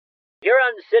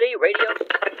Huron City Radio.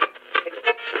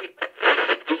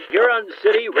 Huron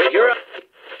City Radio.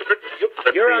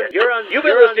 You've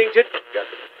been listening to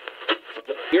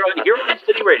Huron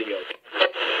City Radio.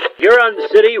 Huron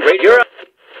City Radio.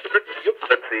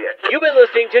 You've been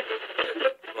listening to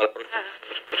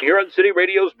Huron City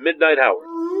Radio's Midnight Hour.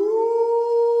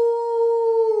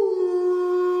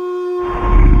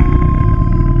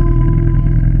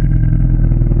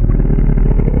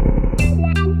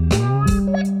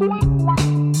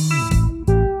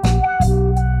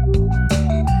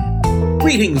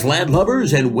 Greetings,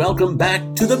 landlubbers, and welcome back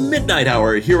to the Midnight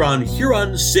Hour here on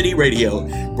Huron City Radio,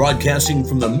 broadcasting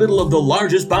from the middle of the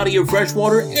largest body of fresh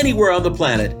water anywhere on the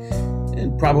planet,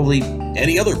 and probably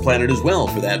any other planet as well,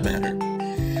 for that matter.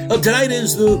 Tonight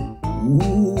is the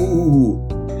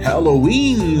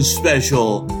Halloween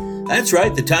special. That's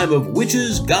right, the time of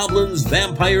witches, goblins,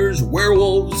 vampires,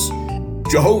 werewolves,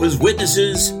 Jehovah's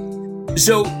Witnesses.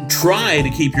 So try to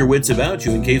keep your wits about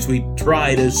you in case we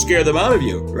try to scare them out of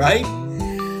you, right?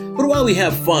 But while we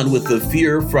have fun with the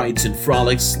fear, frights, and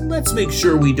frolics, let's make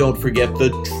sure we don't forget the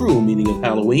true meaning of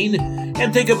Halloween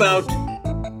and think about,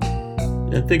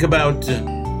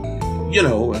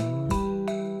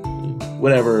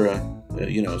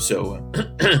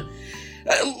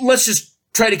 let's just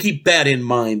try to keep that in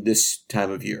mind this time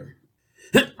of year.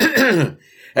 And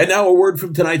now a word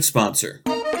from tonight's sponsor.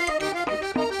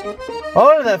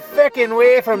 All the feckin'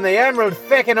 way from the Emerald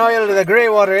feckin' Oil to the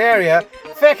Greywater area,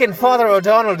 feckin' Father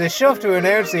O'Donnell is shoved to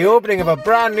announce the opening of a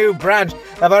brand new branch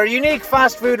of our unique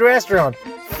fast food restaurant,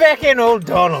 Feckin'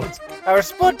 O'Donnell's. Our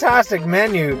spudtastic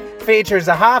menu features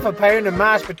a half a pound of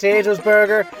mashed potatoes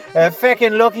burger, a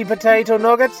feckin' lucky potato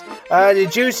nuggets, the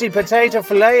juicy potato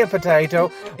fillet of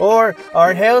potato, or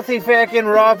our healthy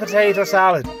feckin' raw potato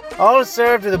salad. All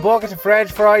served with a bucket of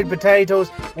French fried potatoes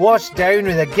washed down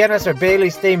with a Guinness or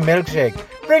Bailey's steamed milkshake.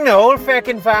 Bring the whole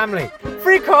feckin' family.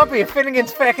 Free copy of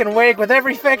Finnegan's Feckin' Wake with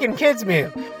every feckin' kids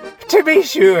meal. To be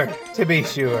sure.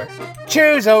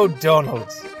 Choose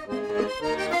O'Donnell's.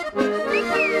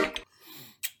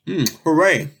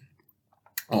 Hooray.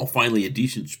 Oh, finally a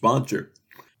decent sponsor.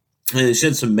 And they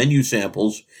sent some menu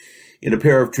samples in a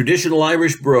pair of traditional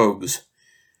Irish brogues.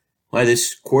 Why,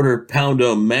 this quarter pound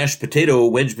of mashed potato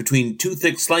wedged between two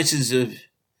thick slices of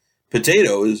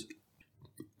potato is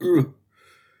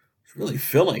it's really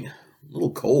filling. A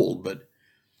little cold, but...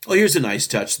 Oh, here's a nice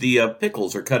touch. The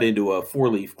pickles are cut into a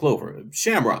four-leaf clover.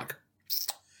 Shamrock.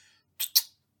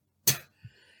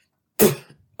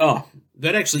 Oh,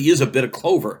 that actually is a bit of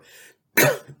clover.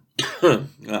 Oh,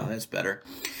 that's better.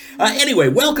 Anyway,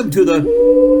 welcome to the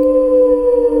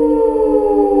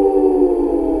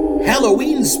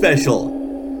Halloween special.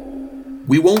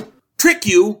 We won't trick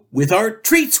you with our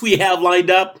treats we have lined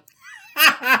up.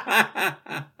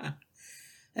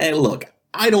 Hey, look,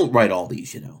 I don't write all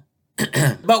these, you know.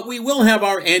 But we will have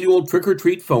our annual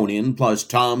trick-or-treat phone-in, plus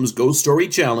Tom's Ghost Story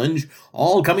Challenge,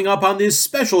 all coming up on this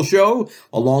special show,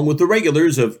 along with the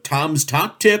regulars of Tom's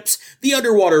Top Tips, the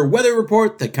Underwater Weather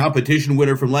Report, the competition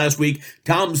winner from last week,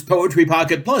 Tom's Poetry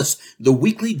Pocket, plus the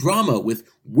weekly drama with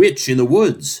Witch in the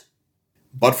Woods.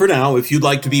 But for now, if you'd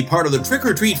like to be part of the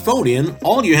trick-or-treat phone-in,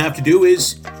 all you have to do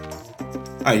is...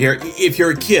 Alright, here, if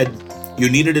you're a kid, you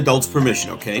need an adult's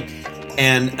permission, okay?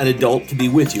 And an adult to be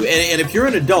with you. And if you're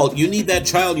an adult, you need that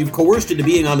child you've coerced into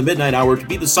being on the Midnight Hour to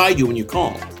be beside you when you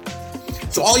call.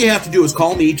 So all you have to do is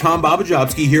call me, Tom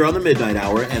Babajowski, here on the Midnight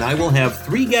Hour, and I will have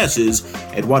 3 guesses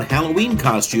at what Halloween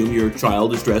costume your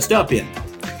child is dressed up in.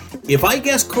 If I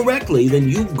guess correctly, then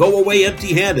you go away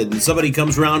empty-handed and somebody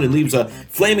comes around and leaves a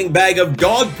flaming bag of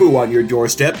dog poo on your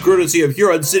doorstep, courtesy of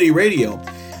Huron City Radio.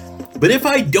 But if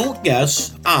I don't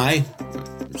guess,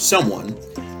 someone,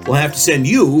 will have to send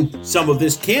you some of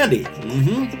this candy.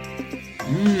 Really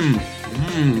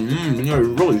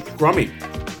scrummy.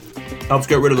 Helps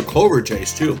get rid of the clover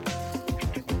taste, too.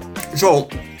 So,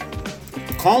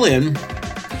 call in.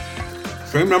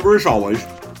 Same number as always.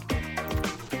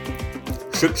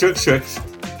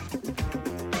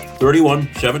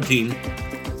 666-3117.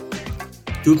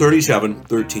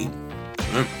 237-13.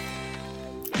 Right.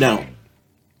 Now,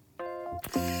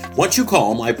 once you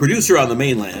call, my producer on the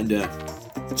mainland,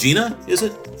 Gina, is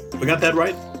it? I got that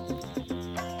right?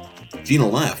 Gina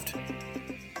left.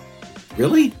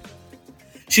 Really?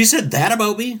 She said that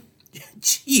about me?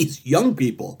 Jeez, young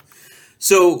people.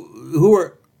 So, who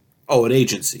are... Oh, an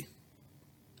agency.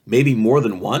 Maybe more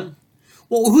than one?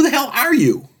 Well, who the hell are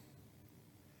you?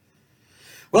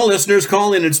 Well, listeners,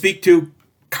 call in and speak to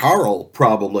Carl,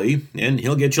 probably, and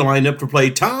he'll get you lined up to play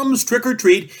Tom's Trick or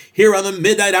Treat here on the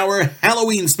Midnight Hour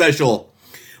Halloween special.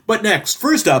 But next,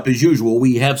 first up, as usual,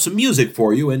 we have some music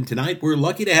for you, and tonight we're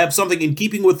lucky to have something in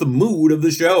keeping with the mood of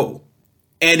the show.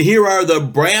 And here are the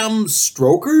Bram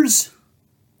Strokers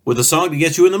with a song to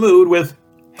get you in the mood with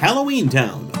Halloween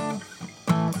Town.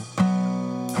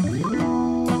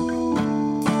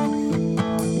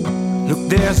 Look,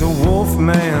 there's a wolf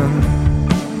man.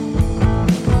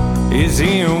 Is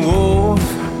he a wolf?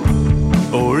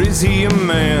 Or is he a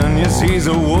man? Yes, he's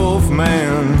a wolf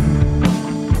man.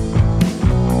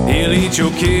 He'll eat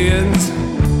your kids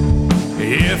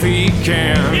if he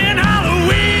can. In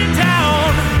Halloween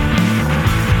Town,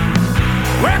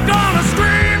 we're gonna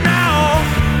scream now.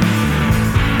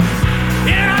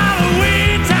 In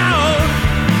Halloween Town,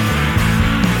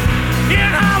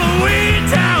 in Halloween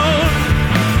Town.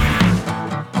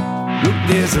 Look,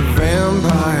 there's a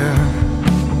vampire.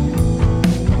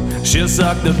 She'll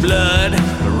suck the blood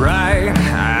right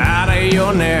out of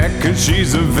your neck, 'cause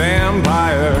she's a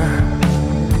vampire.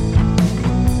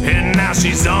 And now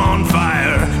she's on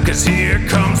fire, 'cause here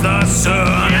comes the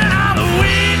sun. In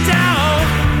Halloween Town,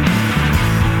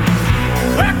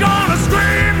 we're gonna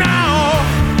scream now.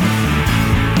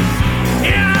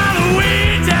 In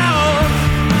Halloween Town,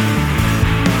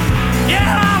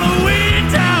 yeah, Halloween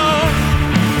Town.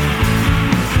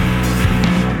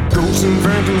 Ghosts and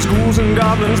phantoms, ghouls and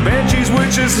goblins, banshees,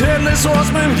 witches, headless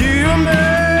horsemen, hear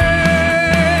me.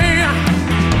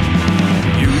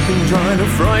 Trying to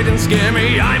frighten and scare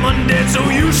me, I'm undead, so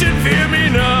you should fear me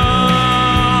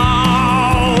now.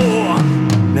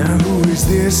 Now who is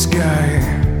this guy?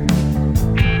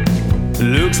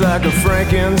 Looks like a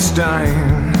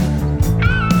Frankenstein.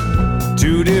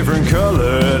 Two different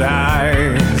colored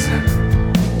eyes.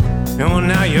 Oh,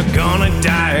 now you're gonna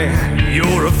die.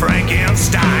 You're a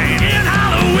Frankenstein. In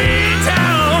Halloween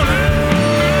Town,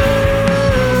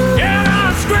 yeah,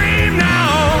 I'll scream now.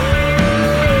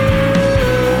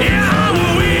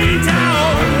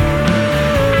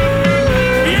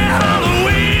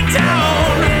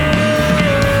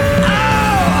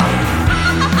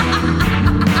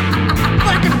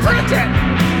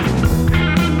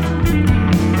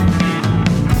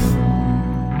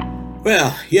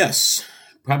 Well, yes,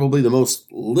 probably the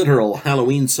most literal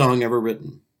Halloween song ever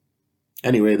written.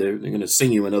 Anyway, they're going to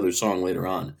sing you another song later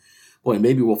on. Boy,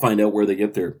 maybe we'll find out where they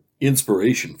get their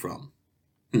inspiration from.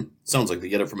 Sounds like they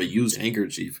get it from a used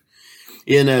handkerchief.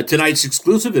 In tonight's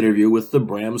exclusive interview with the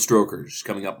Bram Strokers,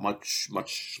 coming up much,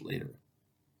 much later.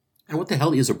 And what the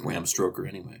hell is a Bram Stoker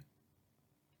anyway?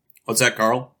 What's that,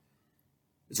 Carl?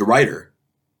 It's a writer.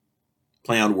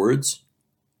 Play on words?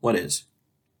 What is?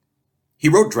 He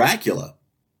wrote Dracula.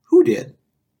 Who did?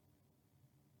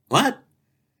 What?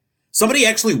 Somebody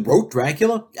actually wrote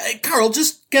Dracula? Hey, Carl,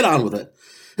 just get on with it.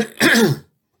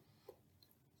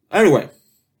 Anyway,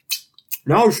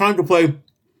 now it's time to play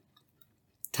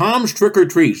Tom's Trick or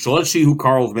Treat. So let's see who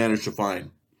Carl's managed to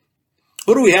find.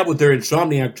 Who do we have with their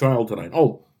insomniac child tonight?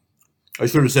 Oh, I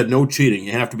should have said no cheating.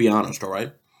 You have to be honest, all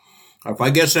right? If I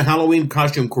guess the Halloween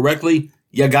costume correctly,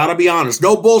 you gotta be honest.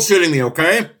 No bullshitting me,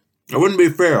 okay? That wouldn't be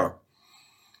fair.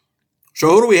 So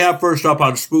who do we have first up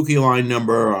on spooky line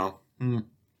number one?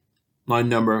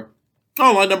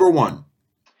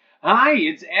 Hi,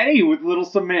 it's Eddie with little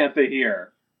Samantha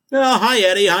here. Hi,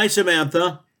 Eddie. Hi,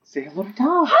 Samantha. Say hello to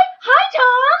Tom. Hi,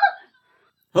 Tom.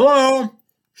 Hello.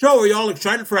 So, are you all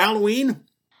excited for Halloween?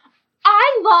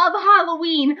 I love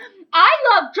Halloween. I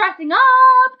love dressing up,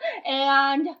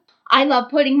 and I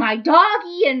love putting my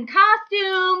doggy in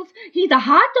costumes. He's a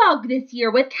hot dog this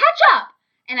year with ketchup.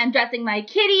 And I'm dressing my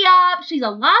kitty up. She's a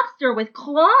lobster with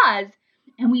claws.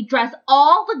 And we dress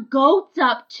all the goats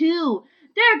up, too.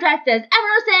 They're dressed as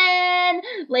Emerson,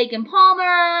 Lake and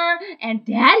Palmer, and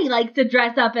Daddy likes to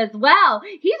dress up as well.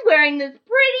 He's wearing this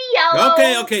pretty yellow...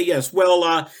 Okay, yes.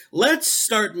 Well, let's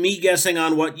start me guessing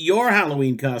on what your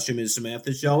Halloween costume is,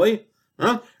 Samantha, shall we?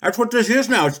 Huh? That's what this is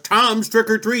now. It's Tom's Trick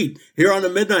or Treat, here on the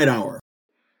Midnight Hour.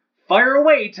 Fire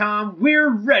away, Tom. We're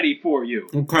ready for you.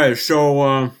 Okay,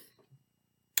 so,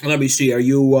 let me see. Are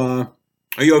you a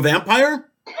vampire?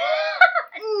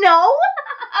 No,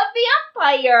 a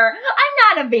vampire.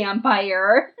 I'm not a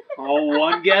vampire. Oh,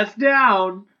 one guess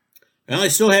down. Well, I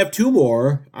still have two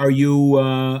more. Are you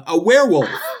a werewolf?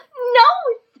 No,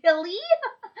 silly.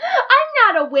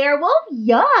 I'm not a werewolf.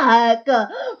 Yuck.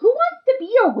 Who wants to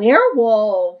be a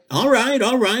werewolf? All right.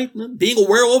 Being a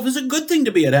werewolf is a good thing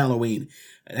to be at Halloween.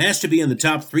 It has to be in the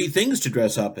top 3 things to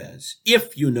dress up as,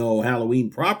 if you know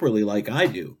Halloween properly like I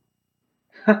do.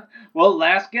 Well,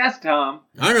 last guess, Tom.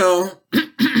 I know.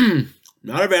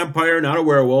 Not a vampire, not a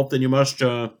werewolf, then you must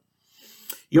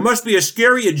be a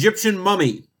scary Egyptian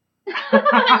mummy.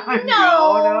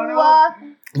 No.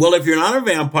 Well, if you're not a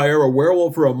vampire, a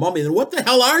werewolf, or a mummy, then what the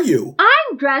hell are you?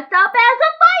 I'm dressed up as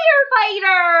a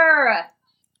firefighter!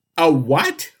 A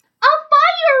what? A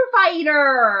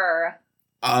firefighter!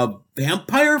 A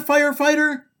vampire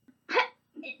firefighter?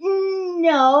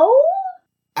 No?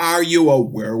 Are you a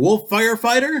werewolf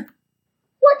firefighter?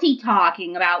 What's he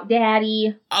talking about,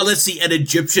 Daddy? Let's see, an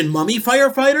Egyptian mummy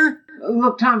firefighter?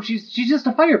 Look, Tom, she's just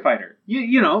a firefighter.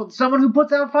 You know, someone who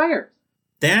puts out fires.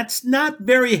 That's not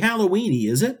very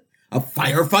Halloween-y, is it? A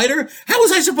firefighter? How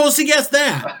was I supposed to guess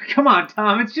that? Come on,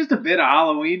 Tom, it's just a bit of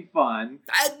Halloween fun.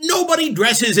 Nobody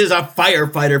dresses as a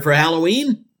firefighter for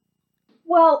Halloween.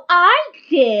 Well, I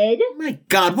did. My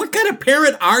God, what kind of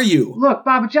parent are you? Look,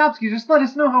 Baba Chopsky, just let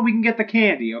us know how we can get the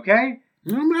candy, okay?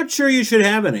 I'm not sure you should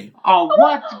have any. Oh,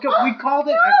 what? We called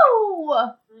it...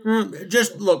 No!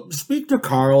 Just, look, speak to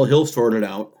Carl. He'll sort it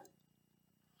out.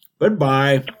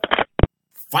 Goodbye.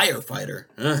 Firefighter,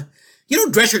 huh? You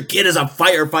don't dress your kid as a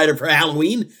firefighter for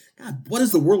Halloween. God, what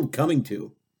is the world coming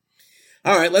to?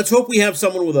 All right, let's hope we have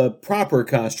someone with a proper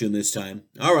costume this time.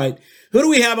 All right, who do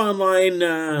we have on line?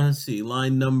 Let's see,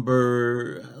 line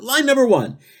number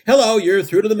 1. Hello, you're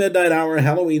through to the Midnight Hour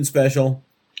Halloween special.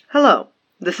 Hello,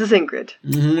 this is Ingrid.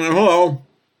 Hello,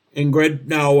 Ingrid.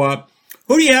 Now,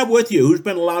 who do you have with you? Who's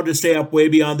been allowed to stay up way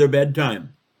beyond their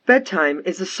bedtime? Bedtime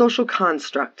is a social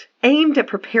construct aimed at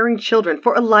preparing children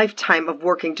for a lifetime of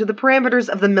working to the parameters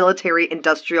of the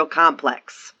military-industrial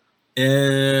complex.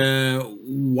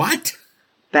 What?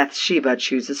 Bathsheba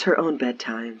chooses her own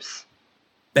bedtimes.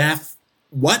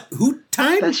 What? Who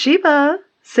time? Bathsheba,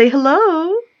 say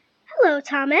hello. Hello,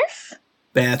 Thomas.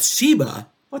 Bathsheba?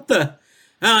 What the?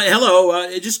 Hello,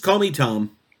 just call me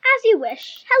Tom. As you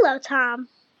wish. Hello, Tom.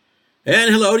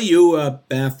 And hello to you,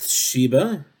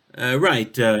 Bathsheba.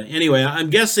 Right. Anyway, I'm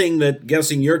guessing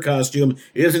your costume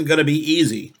isn't going to be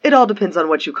easy. It all depends on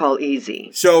what you call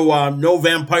easy. So, no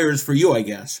vampires for you, I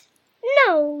guess.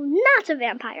 No, not a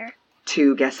vampire.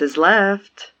 2 guesses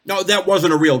left. No, that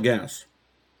wasn't a real guess.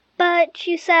 But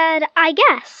you said, I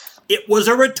guess. It was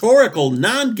a rhetorical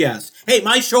non-guess. Hey,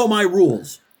 my show, my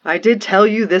rules. I did tell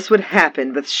you this would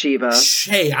happen, Bathsheba. Shh,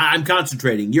 hey, I'm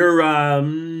concentrating. You're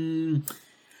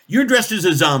dressed as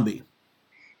a zombie.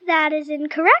 That is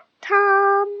incorrect,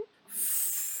 Tom.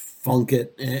 Funk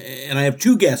it. And I have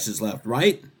 2 guesses left,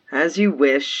 right? As you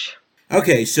wish.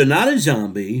 Okay, so not a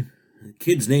zombie. The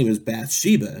kid's name is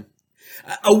Bathsheba.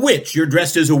 A witch. You're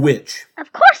dressed as a witch.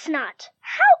 Of course not.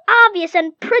 How obvious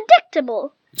and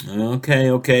predictable.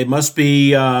 Okay. It must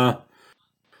be, it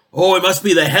must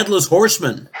be the Headless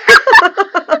Horseman.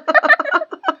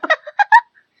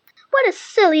 What a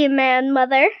silly man,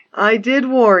 Mother. I did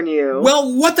warn you.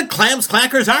 Well, what the clams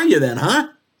clackers are you then, huh?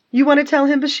 You want to tell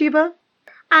him, Bathsheba?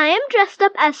 I am dressed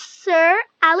up as Sir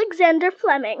Alexander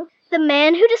Fleming, the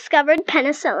man who discovered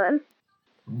penicillin.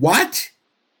 What?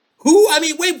 Who? I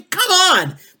mean, wait, come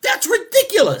on! That's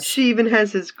ridiculous! She even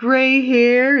has his gray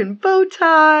hair and bow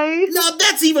tie. No,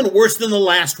 that's even worse than the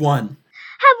last one.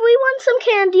 Have we won some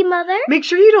candy, Mother? Make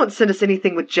sure you don't send us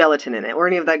anything with gelatin in it, or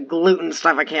any of that gluten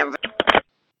stuff I can't...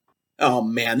 Oh,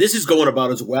 man, this is going about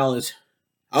as well as...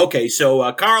 Okay,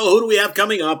 so, Carl, who do we have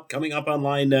coming up? Coming up on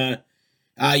line,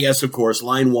 yes, of course,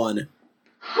 line 1.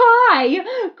 Hi!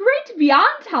 Great to be on,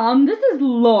 Tom. This is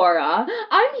Laura.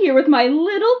 I'm here with my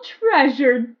little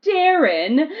treasure,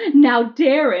 Darren. Now,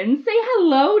 Darren, say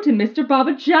hello to Mr.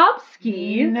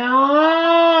 Babajowski.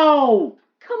 No!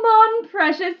 Come on,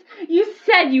 precious. You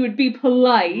said you would be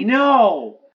polite.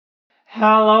 No!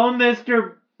 Hello,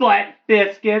 Mr. Butt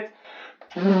Biscuits.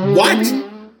 What?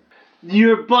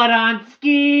 Your butt on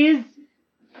skis?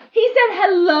 He said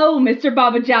hello, Mr.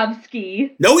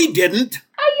 Babajowski. No, he didn't.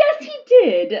 Yes, he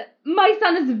did. My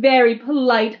son is very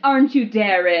polite, aren't you,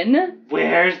 Darren?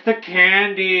 Where's the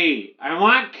candy? I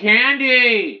want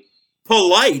candy!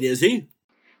 Polite, is he?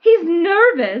 He's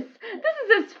nervous. This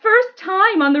is his first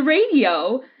time on the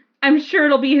radio. I'm sure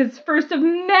it'll be his first of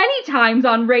many times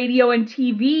on radio and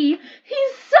TV.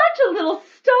 He's such a little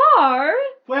star.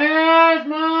 Where's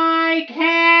my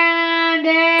candy?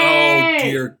 Oh,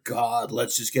 dear God.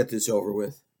 Let's just get this over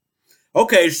with.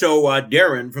 Okay, so,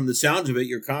 Darren, from the sounds of it,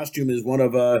 your costume is one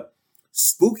of a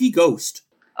spooky ghost.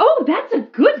 Oh, that's a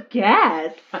good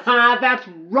guess. That's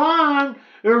wrong.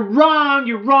 You're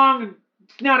wrong.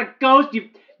 It's not a ghost. You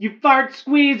fart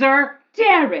squeezer.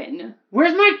 Darren.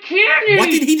 Where's my candy? What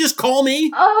did he just call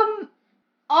me?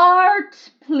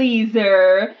 Art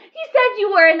pleaser. He said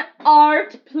you were an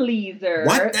art pleaser.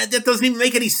 What? That doesn't even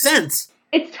make any sense.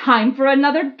 It's time for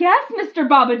another guess, Mr.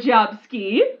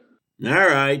 Babajowski. All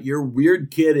right, your weird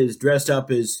kid is dressed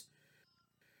up as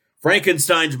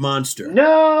Frankenstein's monster.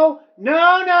 No.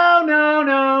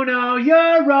 No,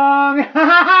 you're wrong.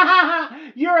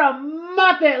 You're a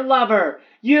Muppet lover.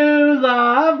 You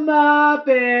love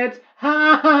Muppets. All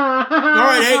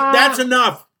right, hey, that's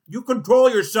enough. You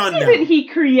control your son now. Isn't he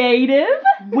creative?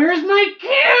 Where's my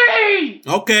candy?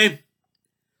 Okay.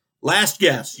 Last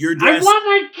guess. You're I dressed... want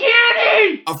my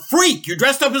candy! A freak! You're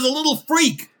dressed up as a little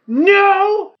freak!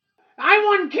 No! I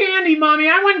want candy, Mommy.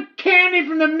 I want candy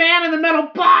from the man in the metal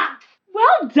box.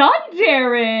 Well done,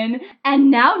 Darren. And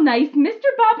now nice Mr.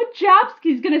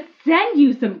 Babachowski's gonna send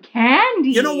you some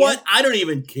candy. You know what? I don't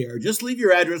even care. Just leave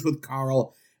your address with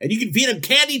Carl, and you can feed him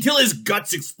candy till his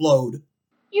guts explode.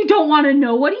 You don't want to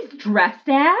know what he's dressed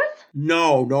as?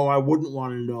 No, I wouldn't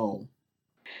want to know.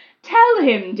 Tell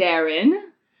him, Darren.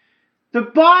 The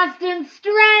Boston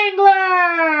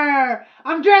Strangler!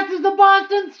 I'm dressed as the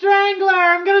Boston Strangler!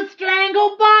 I'm gonna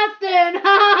strangle Boston!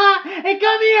 Hey,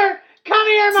 come here! Come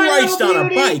here, my Christ little on a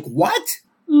beauty! bike, what?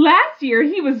 Last year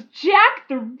he was Jack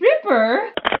the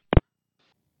Ripper.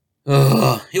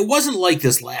 It wasn't like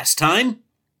this last time.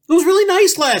 It was really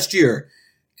nice last year.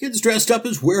 Kids dressed up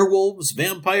as werewolves,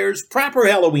 vampires, proper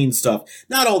Halloween stuff.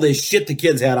 Not all this shit the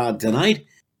kids had on tonight.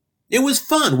 It was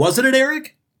fun, wasn't it,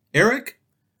 Eric? Eric?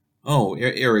 Oh,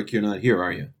 Eric, you're not here,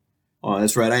 are you? Oh,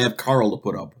 that's right, I have Carl to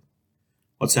put up.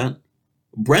 What's that?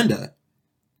 Brenda?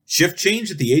 Shift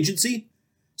change at the agency?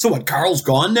 So what, Carl's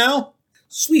gone now?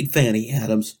 Sweet Fanny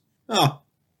Adams. Oh.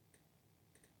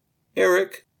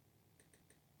 Eric,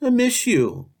 I miss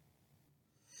you.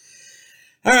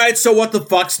 All right, so what the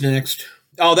fuck's next?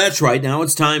 Oh, that's right, now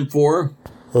it's time for...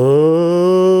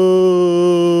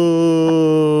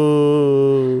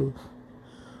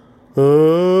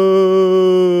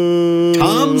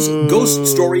 Tom's Ghost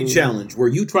Story Challenge, where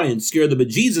you try and scare the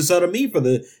bejesus out of me for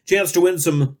the chance to win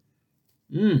some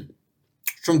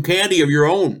candy of your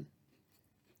own.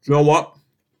 You know what?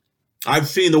 I've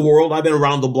seen the world. I've been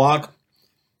around the block.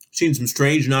 Seen some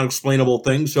strange and unexplainable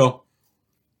things, so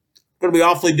it's going to be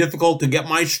awfully difficult to get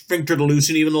my sphincter to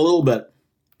loosen even a little bit.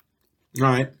 All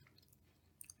right.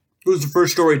 Who's the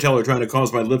first storyteller trying to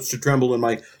cause my lips to tremble and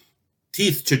my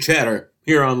teeth to chatter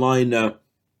here on line 1.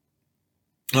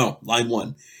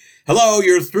 Hello,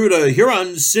 you're through to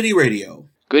Huron City Radio.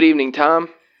 Good evening, Tom.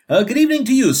 Good evening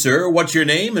to you, sir. What's your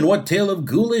name and what tale of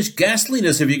ghoulish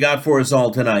ghastliness have you got for us all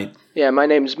tonight? Yeah, my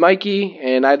name's Mikey,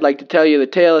 and I'd like to tell you the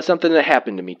tale of something that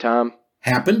happened to me, Tom.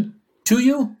 Happened? To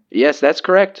you? Yes, that's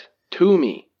correct. To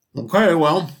me. Okay,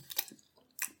 well,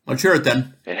 let's hear it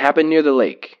then. It happened near the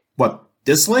lake. What,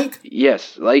 this lake?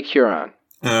 Yes, Lake Huron.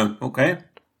 Okay.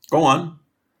 Go on.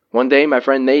 One day, my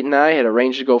friend Nate and I had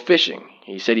arranged to go fishing.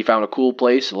 He said he found a cool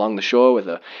place along the shore with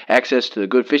access to a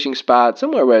good fishing spot,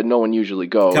 somewhere where no one usually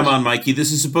goes. Come on, Mikey.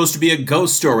 This is supposed to be a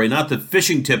ghost story, not the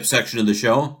fishing tip section of the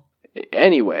show.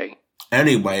 Anyway,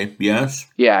 yes?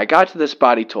 Yeah, I got to the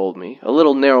spot he told me, a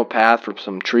little narrow path from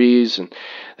some trees, and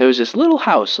there was this little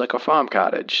house like a farm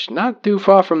cottage, not too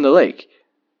far from the lake.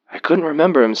 I couldn't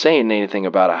remember him saying anything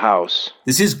about a house.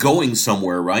 This is going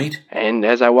somewhere, right? And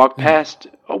as I walked past,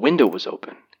 a window was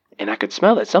open, and I could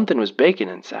smell that something was baking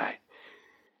inside.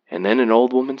 And then an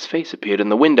old woman's face appeared in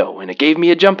the window, and it gave me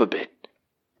a jump a bit.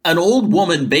 An old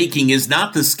woman baking is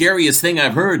not the scariest thing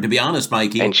I've heard, to be honest,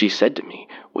 Mikey. And she said to me,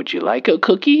 "Would you like a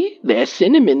cookie? There's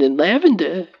cinnamon and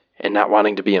lavender." And not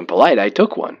wanting to be impolite, I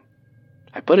took one.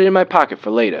 I put it in my pocket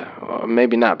for later, or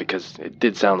maybe not, because it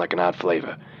did sound like an odd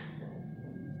flavor.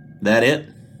 That it?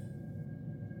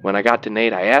 When I got to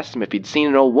Nate, I asked him if he'd seen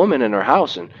an old woman in her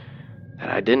house, and that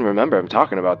I didn't remember him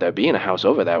talking about there being a house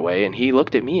over that way, and he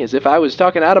looked at me as if I was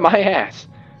talking out of my ass.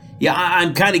 Yeah,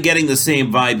 I'm kind of getting the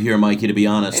same vibe here, Mikey, to be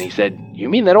honest. And he said, "You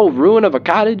mean that old ruin of a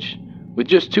cottage? With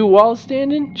just 2 walls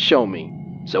standing? Show me."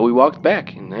 So we walked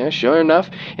back, and there, sure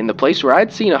enough, in the place where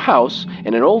I'd seen a house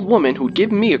and an old woman who'd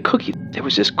given me a cookie, there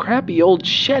was this crappy old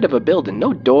shed of a building,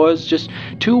 no doors, just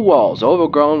 2 walls,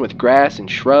 overgrown with grass and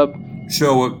shrub.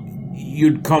 So,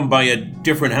 you'd come by a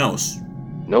different house?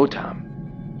 No, Tom.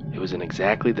 It was in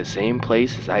exactly the same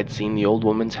place as I'd seen the old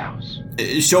woman's house.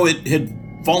 So it had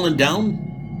fallen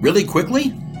down really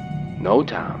quickly? No,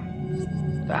 Tom.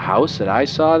 The house that I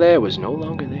saw there was no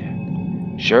longer there.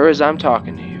 Sure as I'm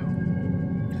talking to you.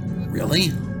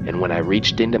 Really? And when I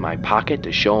reached into my pocket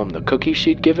to show him the cookie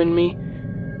she'd given me,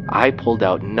 I pulled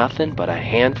out nothing but a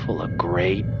handful of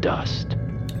gray dust.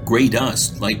 Gray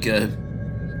dust? Like,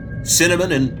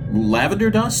 cinnamon and lavender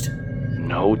dust?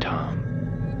 No, Tom.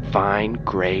 Fine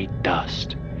gray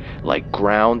dust. Like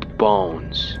ground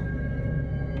bones.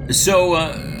 So,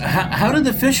 how did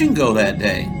the fishing go that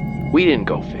day? We didn't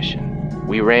go fishing.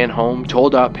 We ran home,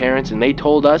 told our parents, and they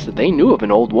told us that they knew of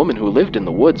an old woman who lived in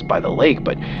the woods by the lake,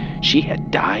 but she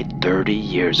had died 30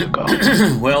 years ago.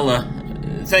 Well,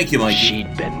 thank you, Mikey.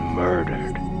 She'd been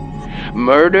murdered.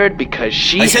 Murdered because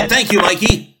I said thank you,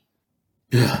 Mikey.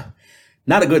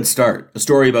 Not a good start. A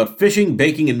story about fishing,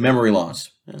 baking, and memory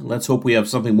loss. Let's hope we have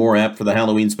something more apt for the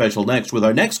Halloween special next with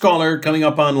our next caller coming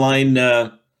up on line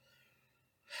number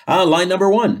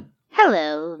 1.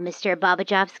 Hello, Mr.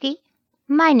 Bobajovsky.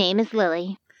 My name is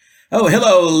Lily. Oh,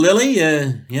 hello, Lily.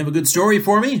 You have a good story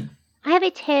for me? I have a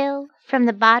tale from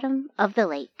the bottom of the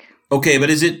lake. Okay, but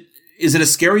is it a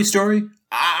scary story?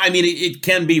 I mean, it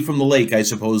can be from the lake, I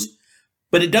suppose,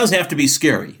 but it does have to be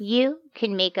scary. You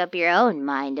can make up your own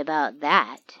mind about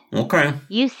that. Okay.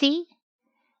 You see,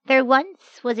 there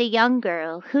once was a young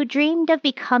girl who dreamed of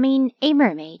becoming a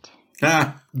mermaid.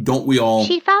 Don't we all?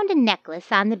 She found a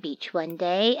necklace on the beach one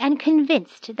day, and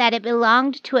convinced that it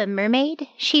belonged to a mermaid,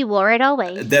 she wore it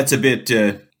always. That's a bit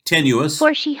tenuous.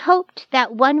 For she hoped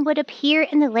that one would appear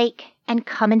in the lake and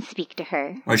come and speak to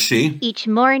her. Was she? Each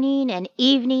morning and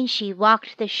evening she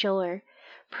walked the shore,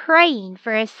 praying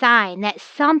for a sign that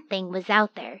something was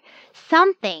out there,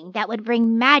 something that would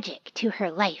bring magic to her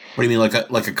life. What do you mean,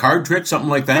 like a card trick, something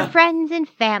like that? Her friends and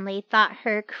family thought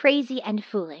her crazy and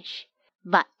foolish,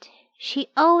 but she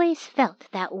always felt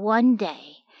that one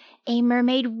day a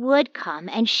mermaid would come,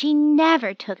 and she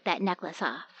never took that necklace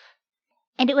off.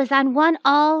 And it was on one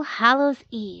All Hallows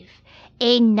Eve,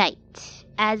 a night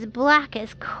as black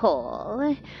as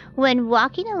coal, when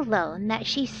walking alone, that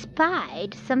she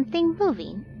spied something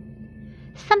moving,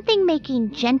 something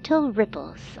making gentle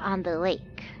ripples on the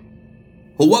lake.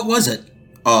 Well, what was it?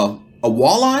 A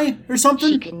walleye or something?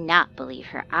 She could not believe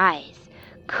her eyes.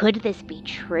 Could this be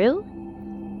true?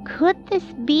 Could this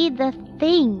be the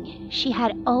thing she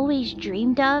had always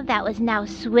dreamed of that was now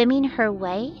swimming her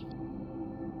way?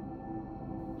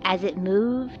 As it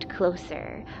moved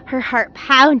closer, her heart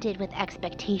pounded with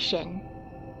expectation.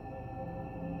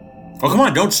 Oh, come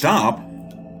on, don't stop.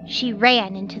 She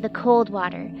ran into the cold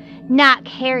water, not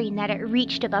caring that it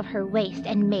reached above her waist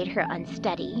and made her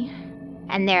unsteady.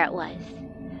 And there it was,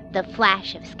 the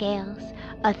flash of scales,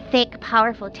 a thick,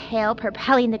 powerful tail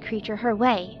propelling the creature her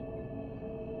way.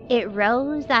 It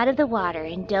rose out of the water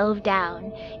and dove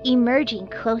down, emerging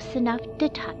close enough to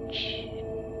touch.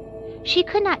 She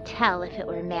could not tell if it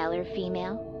were male or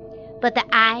female, but the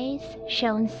eyes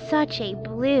shone such a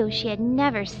blue she had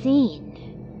never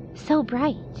seen. So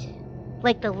bright,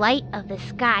 like the light of the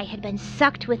sky had been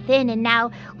sucked within and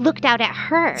now looked out at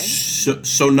her.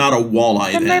 So not a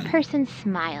walleye, The then? merperson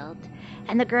smiled,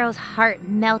 and the girl's heart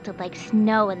melted like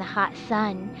snow in the hot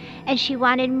sun, and she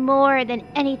wanted more than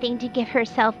anything to give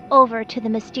herself over to the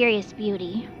mysterious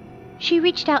beauty. She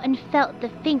reached out and felt the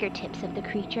fingertips of the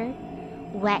creature,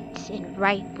 wet and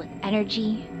ripe with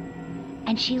energy,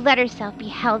 and she let herself be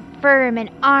held firm in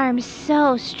arms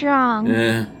so strong.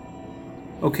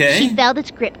 Okay. She felt its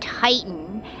grip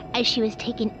tighten as she was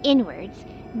taken inwards,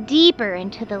 deeper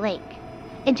into the lake,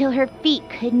 until her feet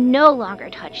could no longer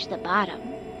touch the bottom.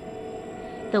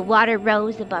 The water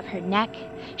rose above her neck.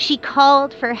 She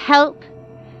called for help,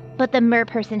 but the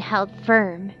merperson held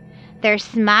firm, their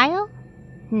smile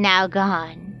now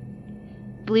gone,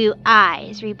 blue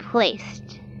eyes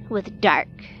replaced with dark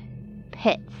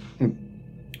pits.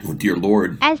 Oh, dear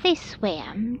Lord. As they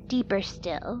swam deeper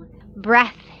still,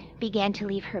 breath began to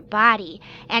leave her body,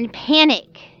 and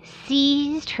panic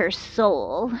seized her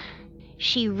soul.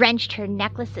 She wrenched her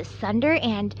necklace asunder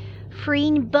and,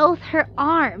 freeing both her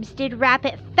arms, did wrap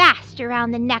it fast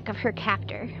around the neck of her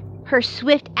captor. Her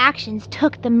swift actions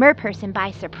took the merperson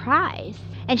by surprise,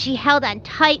 and she held on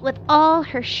tight with all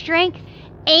her strength.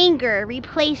 Anger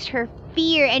replaced her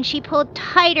fear, and she pulled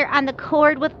tighter on the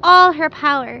cord with all her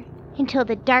power, until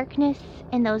the darkness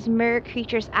in those mer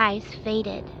creature's eyes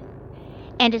faded,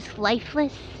 and its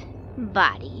lifeless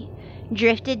body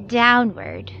drifted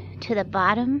downward to the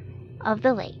bottom of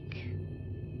the lake.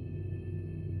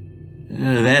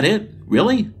 That it?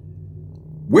 Really?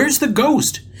 Where's the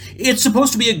ghost? It's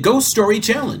supposed to be a ghost story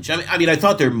challenge. I mean, I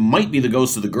thought there might be the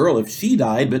ghost of the girl if she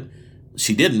died, but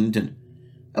she didn't. And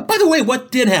by the way,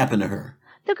 what did happen to her?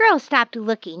 The girl stopped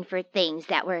looking for things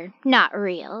that were not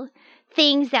real,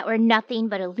 things that were nothing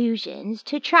but illusions,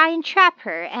 to try and trap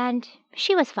her, and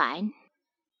she was fine.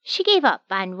 She gave up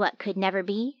on what could never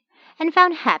be, and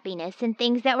found happiness in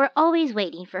things that were always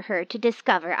waiting for her to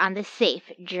discover on the safe,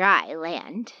 dry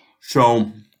land.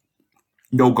 So,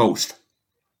 no ghost.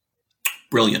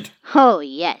 Brilliant. Oh,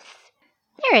 yes.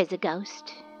 There is a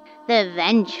ghost. The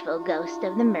vengeful ghost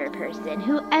of the merperson,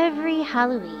 who every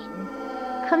Halloween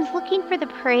comes looking for the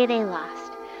prey they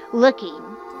lost, looking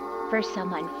for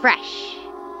someone fresh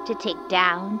to take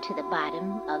down to the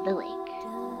bottom of the lake.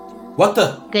 What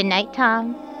the? Good night,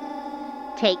 Tom.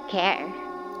 Take care.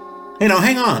 Hey, now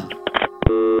hang on.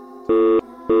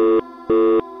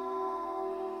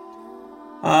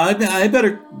 I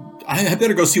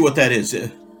better go see what that is.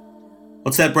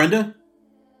 What's that, Brenda?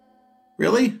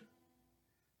 Really?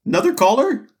 Another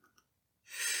caller?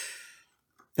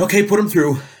 Okay, put him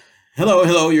through.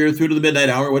 Hello, you're through to the midnight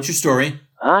hour. What's your story?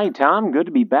 Hi, Tom. Good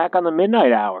to be back on the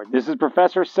midnight hour. This is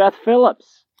Professor Seth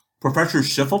Phillips. Professor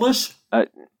Syphilis?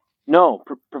 No,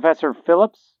 Professor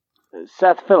Phillips?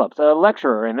 Seth Phillips, a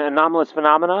lecturer in anomalous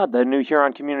phenomena at the New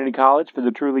Huron Community College for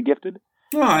the Truly Gifted.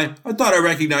 Oh, I thought I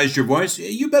recognized your voice.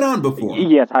 You've been on before.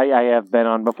 Yes, I have been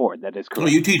on before. That is correct.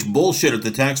 Oh, you teach bullshit at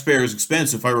the taxpayer's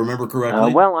expense, if I remember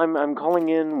correctly. Well, I'm calling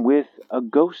in with a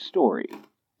ghost story.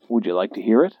 Would you like to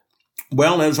hear it?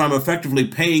 Well, as I'm effectively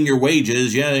paying your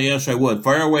wages, yes, I would.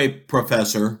 Fire away,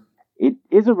 Professor. It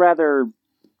is a rather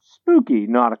spooky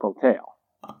nautical tale.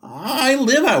 I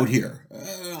live out here.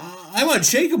 I'm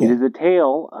unshakable. It is a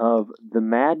tale of the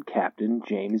mad captain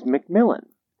James McMillan.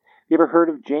 You ever heard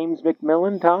of James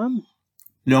McMillan, Tom?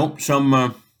 No,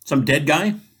 some dead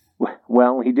guy?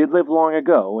 Well, he did live long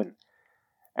ago, and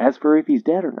as for if he's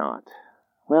dead or not,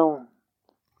 well,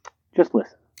 just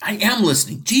listen. I am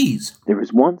listening, jeez. There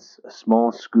was once a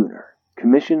small schooner,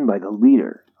 commissioned by the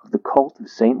leader of the cult of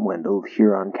St. Wendell of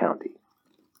Huron County,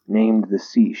 named the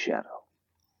Sea Shadow.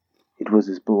 It was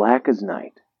as black as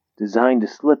night, designed to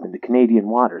slip into Canadian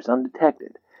waters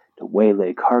undetected to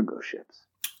waylay cargo ships.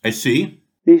 I see.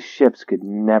 These ships could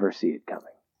never see it coming.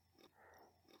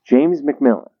 James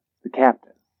McMillan, the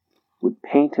captain, would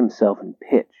paint himself in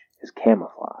pitch as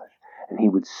camouflage, and he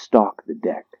would stalk the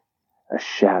deck, a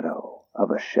shadow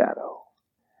of a shadow.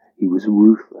 He was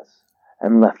ruthless,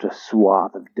 and left a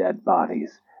swath of dead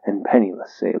bodies and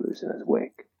penniless sailors in his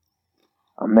wake.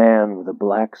 A man with a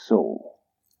black soul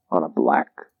on a black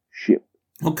ship.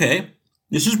 Okay,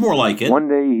 this is more like it. One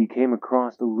day he came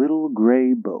across a little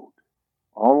gray boat,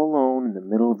 all alone in the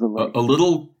middle of the lake. A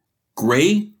little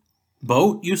gray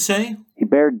boat, you say? He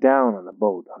bared down on the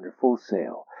boat under full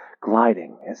sail,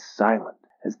 gliding as silent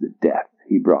as the death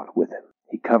he brought with him.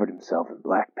 He covered himself in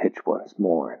black pitch once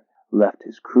more, and left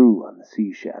his crew on the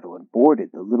Sea Shadow, and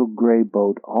boarded the little gray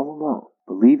boat all alone,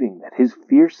 believing that his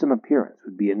fearsome appearance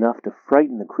would be enough to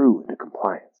frighten the crew into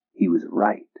compliance. He was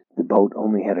right. The boat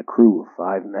only had a crew of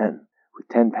 5 men, with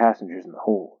 10 passengers in the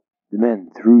hold. The men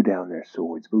threw down their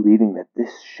swords, believing that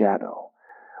this shadow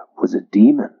was a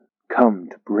demon come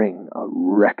to bring a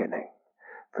reckoning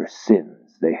for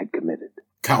sins they had committed.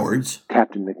 Cowards.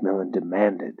 Captain McMillan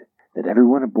demanded that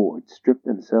everyone aboard strip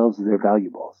themselves of their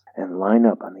valuables and line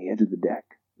up on the edge of the deck.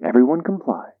 Everyone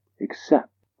complied, except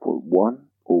for one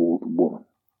old woman.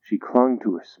 She clung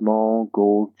to her small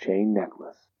gold chain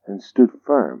necklace and stood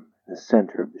firm in the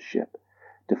center of the ship,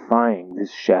 defying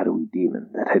this shadowy demon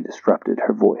that had disrupted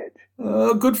her voyage.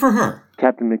 Good for her.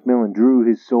 Captain McMillan drew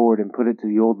his sword and put it to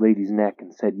the old lady's neck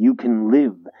and said, "You can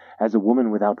live as a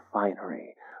woman without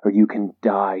finery, or you can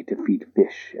die to feed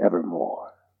fish evermore."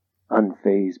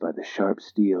 Unfazed by the sharp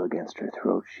steel against her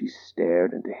throat, she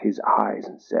stared into his eyes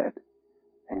and said,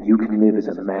 "And you can live as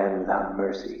a man without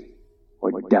mercy,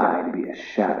 or die to be a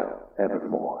shadow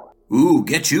evermore." Ooh,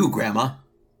 get you, Grandma.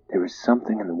 There was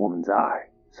something in the woman's eye,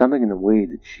 something in the way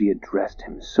that she addressed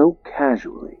him so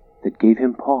casually that gave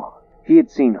him pause. He had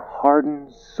seen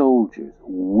hardened soldiers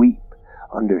weep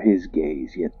under his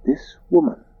gaze, yet this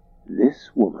woman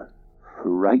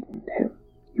frightened him.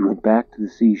 He went back to the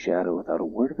Sea Shadow without a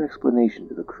word of explanation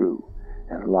to the crew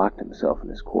and locked himself in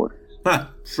his quarters.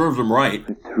 Ha, serves him right.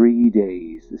 For 3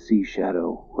 days, the Sea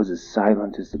Shadow was as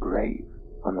silent as the grave.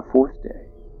 On the 4th day,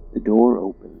 the door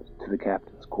opened to the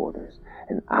captain's quarters,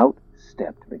 and out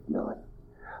stepped McMillan.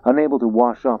 Unable to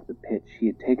wash off the pitch, he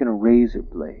had taken a razor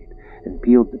blade and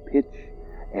peeled the pitch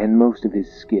and most of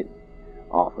his skin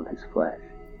off of his flesh.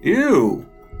 Ew!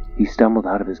 He stumbled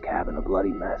out of his cabin a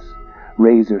bloody mess,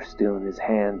 razor still in his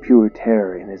hand, pure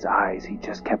terror in his eyes. He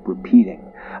just kept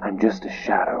repeating, "I'm just a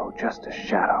shadow, just a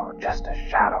shadow, just a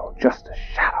shadow, just a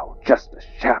shadow, just a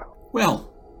shadow."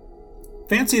 Well,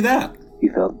 fancy that. He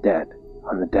fell dead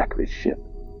on the deck of his ship,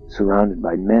 surrounded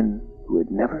by men who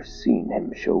had never seen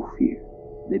him show fear.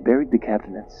 They buried the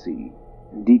captain at sea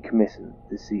and decommissioned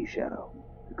the Sea Shadow.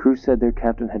 The crew said their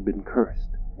captain had been cursed,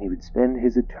 and he would spend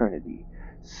his eternity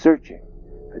searching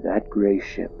for that gray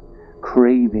ship,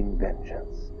 craving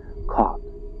vengeance, caught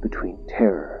between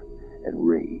terror and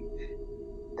rage.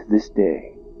 To this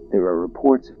day, there are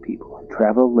reports of people who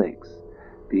travel lakes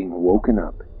being woken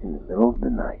up in the middle of the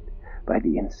night by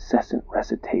the incessant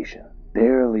recitation,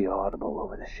 barely audible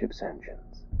over the ship's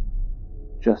engines.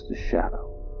 Just a shadow,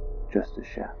 Just a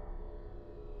shadow.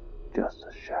 Just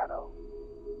a shadow.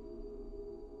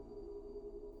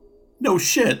 No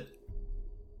shit.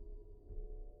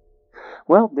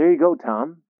 Well, there you go,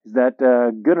 Tom. Is that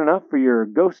good enough for your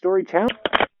ghost story challenge?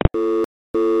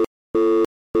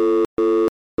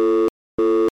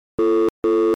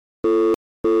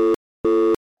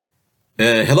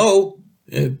 Hello?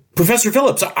 Professor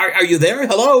Phillips, are you there?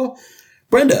 Hello?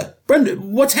 Brenda,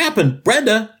 what's happened?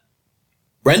 Brenda?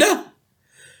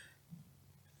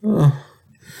 Oh,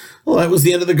 well, that was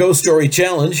the end of the ghost story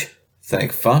challenge.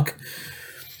 Thank fuck.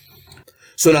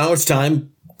 So now it's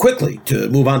time, quickly, to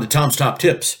move on to Tom's top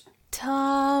tips.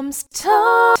 Tom's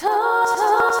top tips.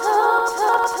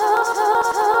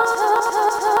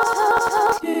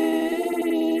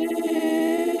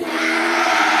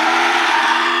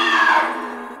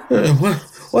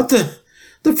 What the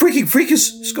freaking freak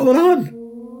is going on?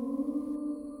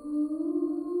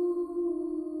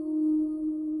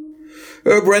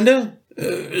 Brenda?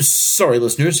 Sorry,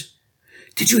 listeners.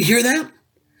 Did you hear that?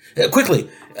 Quickly,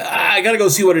 I gotta go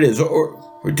see what it is,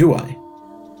 or do I?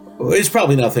 It's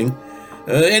probably nothing.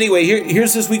 Anyway,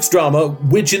 here's this week's drama,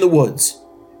 Witch in the Woods.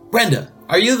 Brenda,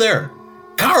 are you there?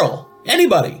 Carl,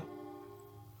 anybody?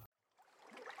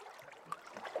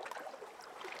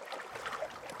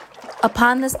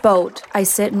 Upon this boat I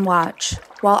sit and watch,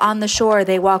 while on the shore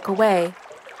they walk away,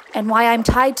 and why I'm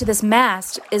tied to this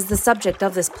mast is the subject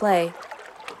of this play.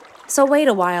 So wait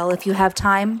a while if you have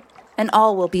time, and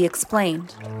all will be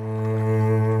explained.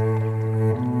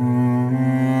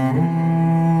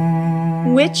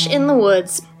 Witch in the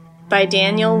Woods by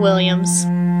Daniel Williams.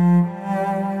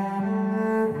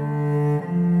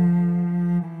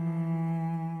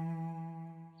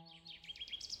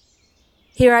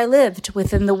 Here I lived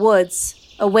within the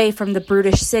woods, away from the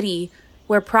brutish city,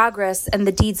 where progress and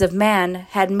the deeds of man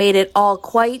had made it all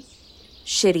quite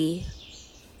shitty.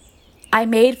 I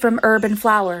made from herb and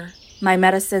flower my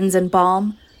medicines and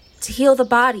balm to heal the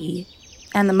body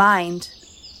and the mind,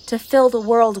 to fill the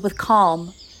world with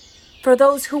calm, for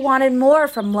those who wanted more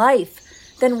from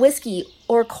life than whiskey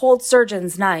or cold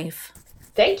surgeon's knife.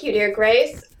 Thank you, dear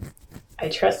Grace. I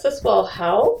trust this will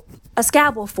help. A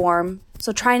scab will form,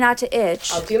 so try not to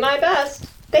itch. I'll do my best.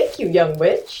 Thank you, young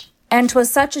witch. And 'twas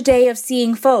such a day of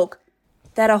seeing folk,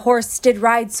 that a horse did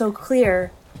ride so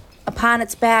clear, upon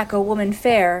its back a woman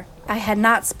fair I had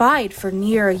not spied for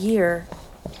near a year.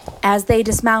 As they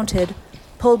dismounted,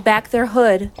 pulled back their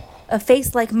hood, a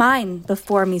face like mine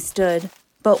before me stood,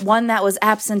 but one that was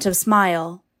absent of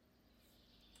smile.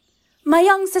 My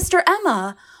young sister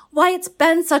Emma, why it's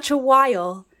been such a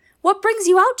while. What brings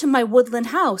you out to my woodland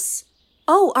house?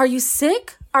 Oh, are you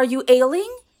sick? Are you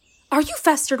ailing? Are you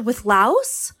festered with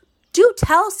louse? Do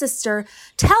tell, sister,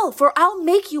 tell, for I'll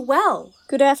make you well.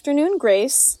 Good afternoon,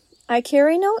 Grace. I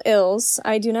carry no ills.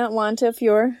 I do not want of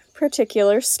your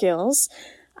particular skills.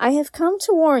 I have come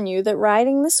to warn you that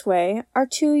riding this way are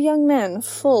two young men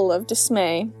full of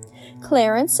dismay.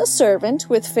 Clarence, a servant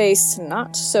with face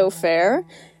not so fair,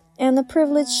 and the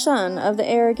privileged son of the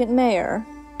arrogant mayor.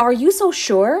 Are you so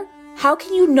sure? How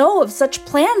can you know of such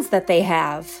plans that they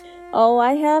have? Oh,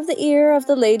 I have the ear of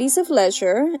the ladies of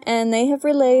leisure, and they have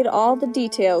relayed all the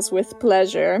details with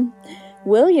pleasure.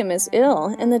 William is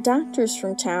ill, and the doctors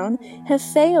from town have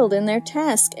failed in their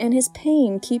task, and his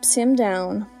pain keeps him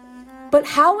down. But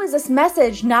how is this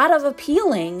message not of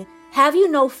appealing? Have you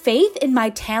no faith in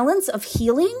my talents of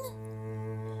healing?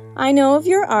 I know of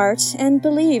your art, and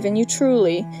believe in you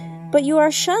truly, but you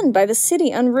are shunned by the city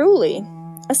unruly.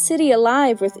 A city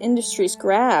alive with industry's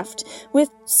graft, with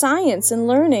science and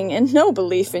learning, and no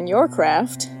belief in your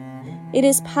craft. It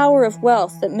is power of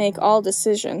wealth that make all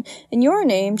decision, and your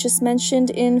name just mentioned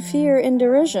in fear and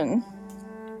derision.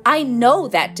 I know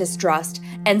that distrust,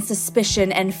 and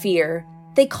suspicion and fear.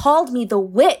 They called me the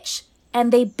witch,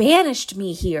 and they banished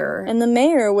me here. And the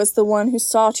mayor was the one who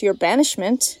saw to your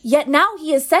banishment. Yet now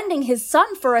he is sending his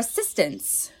son for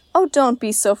assistance. Oh, don't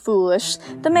be so foolish.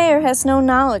 The mayor has no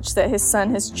knowledge that his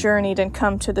son has journeyed and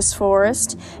come to this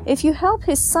forest. If you help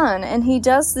his son and he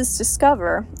does this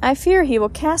discover, I fear he will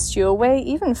cast you away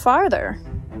even farther.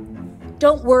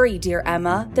 Don't worry, dear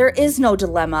Emma. There is no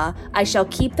dilemma. I shall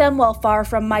keep them well far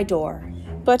from my door.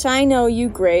 But I know you,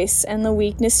 Grace, and the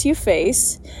weakness you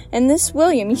face, and this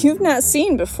William you've not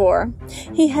seen before.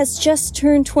 He has just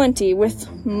turned 20 with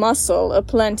muscle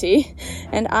aplenty,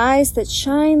 and eyes that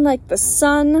shine like the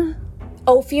sun.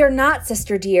 Oh, fear not,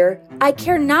 sister dear. I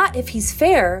care not if he's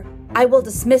fair. I will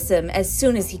dismiss him as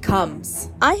soon as he comes.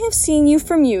 I have seen you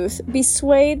from youth be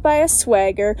swayed by a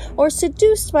swagger, or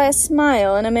seduced by a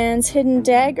smile and a man's hidden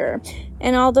dagger.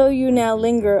 And although you now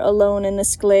linger alone in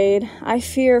this glade, I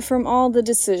fear from all the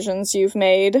decisions you've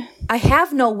made. I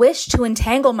have no wish to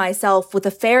entangle myself with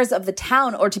affairs of the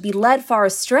town or to be led far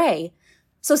astray.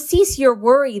 So cease your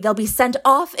worry, they'll be sent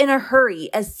off in a hurry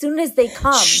as soon as they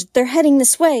come. Shh, they're heading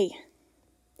this way.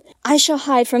 I shall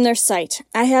hide from their sight.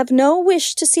 I have no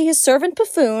wish to see his servant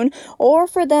buffoon, or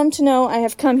for them to know I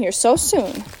have come here so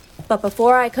soon. But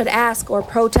before I could ask or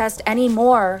protest any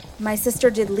more, my sister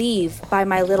did leave by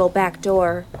my little back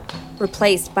door,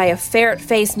 replaced by a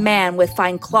ferret-faced man with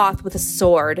fine cloth with a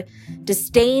sword,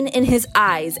 disdain in his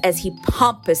eyes as he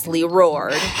pompously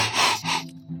roared.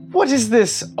 What is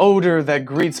this odor that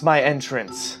greets my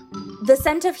entrance? The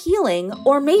scent of healing,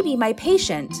 or maybe my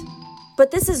patient.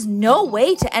 But this is no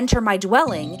way to enter my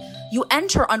dwelling. You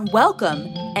enter unwelcome,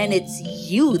 and it's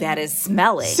you that is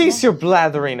smelling. Cease your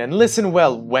blathering and listen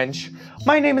well, wench.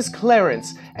 My name is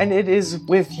Clarence, and it is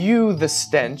with you the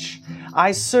stench.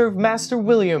 I serve Master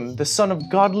William, the son of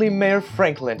godly Mayor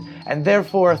Franklin, and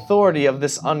therefore authority of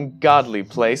this ungodly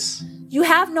place. You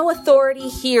have no authority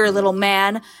here, little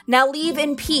man. Now leave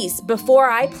in peace before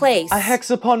I place a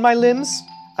hex upon my limbs,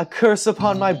 a curse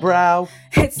upon my brow.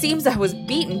 It seems I was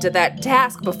beaten to that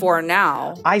task before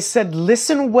now. I said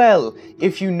listen well,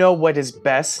 if you know what is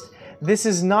best. This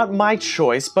is not my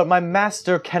choice, but my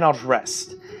master cannot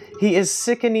rest. He is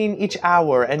sickening each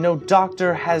hour, and no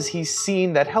doctor has he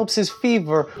seen that helps his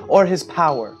fever or his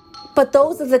power. But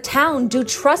those of the town do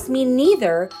trust me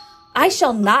neither. I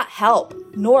shall not help,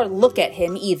 nor look at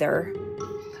him either.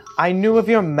 I knew of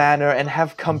your manner and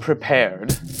have come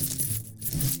prepared.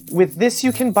 With this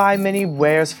you can buy many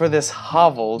wares for this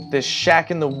hovel, this shack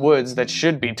in the woods that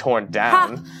should be torn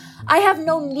down. Ha! I have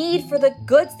no need for the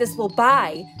goods this will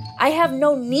buy. I have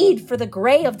no need for the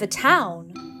gray of the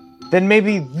town. Then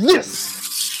maybe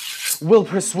this will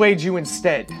persuade you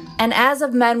instead. And as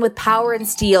of men with power and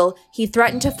steel, he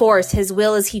threatened to force his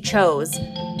will as he chose.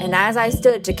 And as I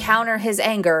stood to counter his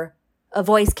anger, a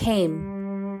voice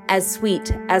came, as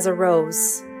sweet as a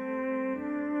rose.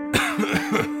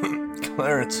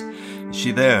 Clarence, is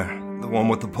she there? The one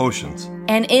with the potions?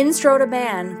 And in strode a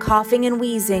man, coughing and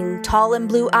wheezing, tall and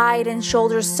blue-eyed and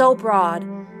shoulders so broad.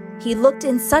 He looked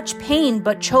in such pain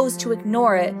but chose to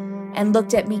ignore it, and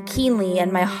looked at me keenly,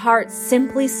 and my heart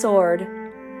simply soared.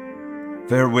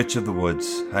 Fair witch of the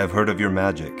woods, I have heard of your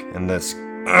magic, and this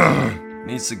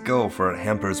needs to go, for it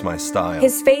hampers my style.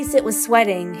 His face it was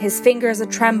sweating, his fingers a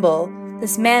tremble.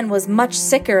 This man was much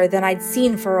sicker than I'd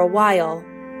seen for a while.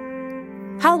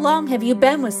 How long have you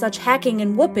been with such hacking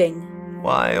and whooping?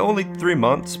 Why, only 3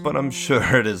 months, but I'm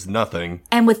sure it is nothing.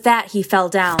 And with that he fell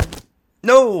down.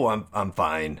 No, I'm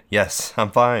fine. Yes,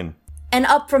 I'm fine. And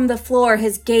up from the floor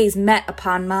his gaze met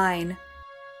upon mine.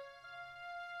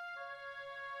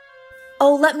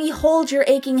 Oh, let me hold your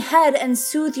aching head and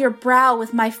soothe your brow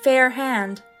with my fair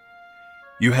hand.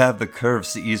 You have the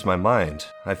curves to ease my mind.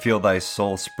 I feel thy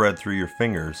soul spread through your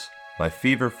fingers. My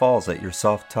fever falls at your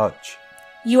soft touch.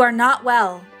 You are not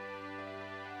well.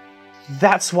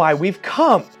 That's why we've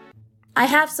come. I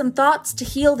have some thoughts to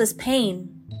heal this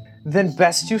pain. Then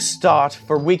best you start,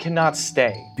 for we cannot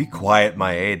stay. Be quiet,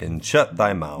 my aid, and shut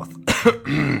thy mouth.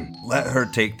 Let her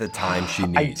take the time she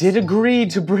needs. I did agree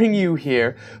to bring you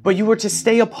here, but you were to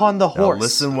stay upon the horse. Now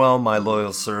listen well, my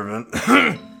loyal servant.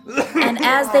 And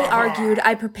as they argued,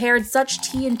 I prepared such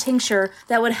tea and tincture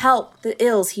that would help the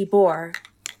ills he bore.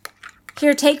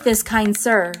 Here, take this, kind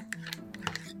sir.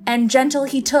 And gentle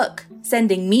he took,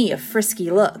 sending me a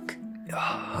frisky look.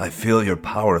 I feel your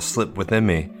power slip within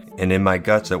me, and in my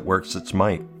guts it works its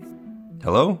might.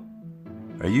 Hello?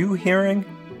 Are you hearing?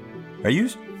 Are you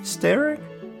staring?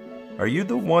 Are you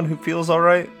the one who feels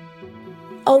alright?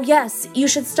 Oh yes, you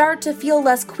should start to feel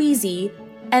less queasy,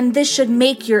 and this should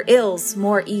make your ills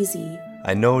more easy.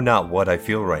 I know not what I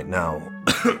feel right now.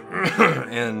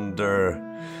 And,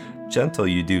 gentle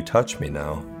you do touch me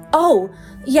now. Oh,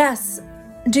 yes.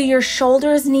 Do your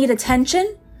shoulders need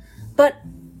attention? But,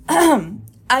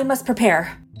 I must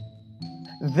prepare.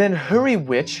 Then hurry,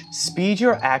 witch, speed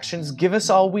your actions, give us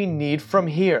all we need from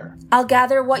here. I'll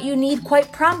gather what you need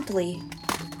quite promptly.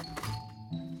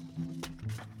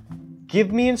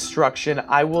 Give me instruction,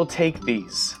 I will take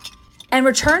these. And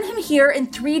return him here in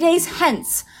 3 days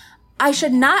hence. I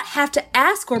should not have to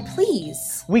ask or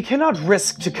please. We cannot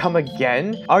risk to come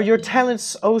again. Are your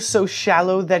talents oh so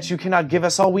shallow that you cannot give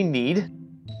us all we need?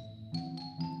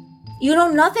 You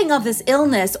know nothing of this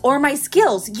illness or my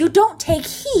skills. You don't take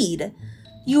heed.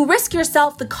 You risk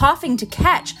yourself the coughing to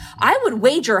catch. I would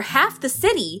wager half the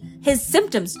city his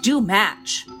symptoms do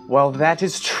match. Well, that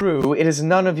is true. It is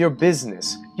none of your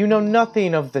business. You know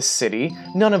nothing of the city,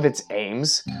 none of its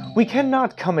aims. We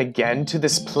cannot come again to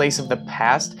this place of the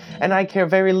past, and I care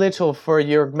very little for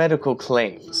your medical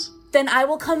claims. Then I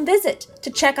will come visit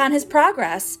to check on his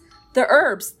progress. The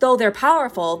herbs, though they're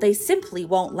powerful, they simply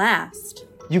won't last.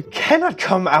 You cannot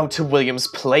come out to William's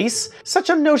place.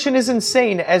 Such a notion is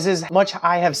insane, as is much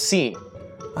I have seen.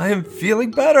 I am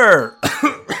feeling better.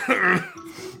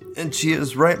 And she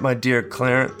is right, my dear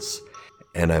Clarence.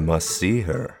 And I must see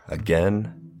her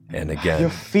again and again. Your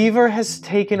fever has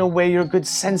taken away your good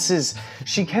senses.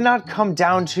 She cannot come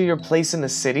down to your place in the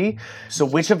city. So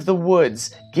which of the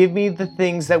woods? Give me the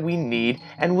things that we need,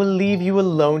 and we'll leave you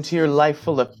alone to your life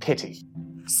full of pity.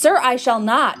 Sir, I shall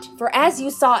not, for as you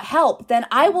sought help, then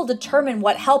I will determine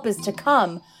what help is to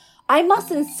come. I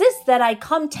must insist that I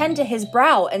come tend to his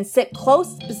brow and sit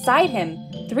close beside him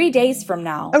 3 days from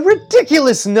now. A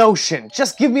ridiculous notion!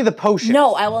 Just give me the potion.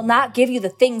 No, I will not give you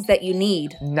the things that you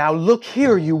need. Now look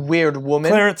here, you weird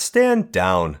woman. Clarence, stand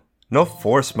down. No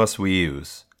force must we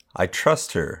use. I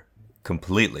trust her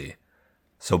completely.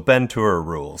 So bend to her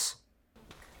rules.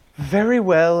 Very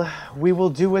well, we will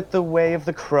do it the way of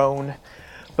the crone.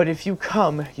 But if you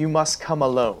come, you must come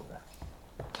alone.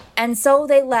 And so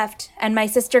they left, and my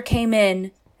sister came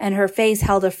in, and her face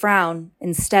held a frown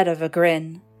instead of a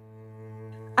grin.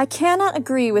 I cannot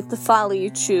agree with the folly you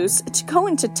choose. To go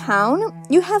into town,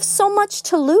 you have so much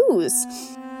to lose.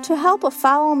 To help a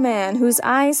foul man whose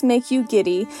eyes make you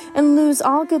giddy, and lose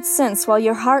all good sense while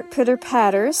your heart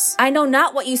pitter-patters. I know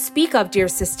not what you speak of, dear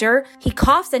sister. He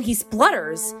coughs and he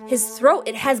splutters. His throat,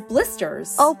 it has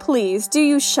blisters. Oh, please, do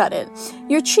you shut it.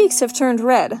 Your cheeks have turned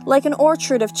red, like an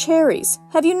orchard of cherries.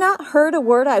 Have you not heard a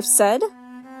word I've said?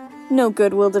 No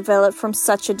good will develop from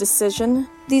such a decision.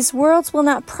 These worlds will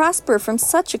not prosper from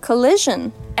such a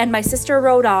collision. And my sister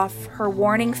rode off, her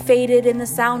warning faded in the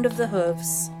sound of the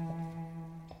hooves.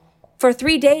 For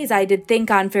 3 days I did think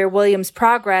on fair William's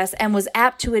progress, and was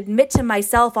apt to admit to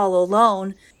myself all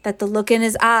alone that the look in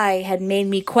his eye had made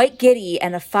me quite giddy,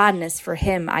 and a fondness for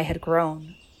him I had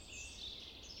grown.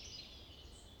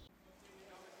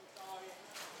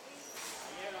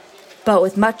 But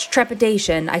with much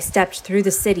trepidation I stepped through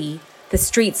the city, the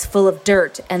streets full of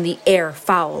dirt and the air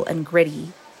foul and gritty.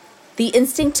 The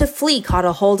instinct to flee caught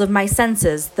a hold of my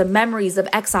senses, the memories of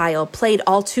exile played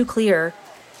all too clear,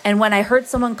 and when I heard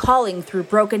someone calling through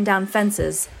broken down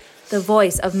fences, the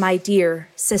voice of my dear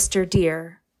sister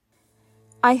dear.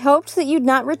 I hoped that you'd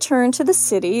not return to the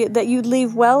city, that you'd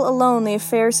leave well alone the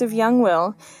affairs of young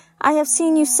Will. I have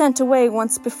seen you sent away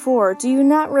once before. Do you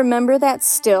not remember that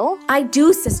still? I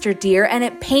do, sister dear, and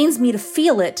it pains me to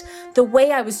feel it, the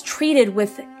way I was treated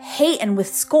with hate and with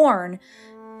scorn.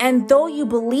 And though you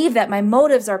believe that my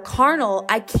motives are carnal,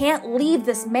 I can't leave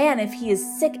this man if he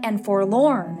is sick and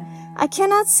forlorn. I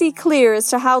cannot see clear as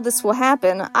to how this will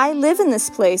happen. I live in this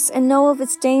place and know of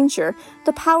its danger,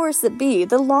 the powers that be,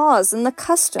 the laws and the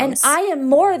customs. And I am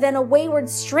more than a wayward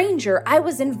stranger. I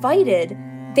was invited.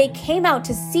 They came out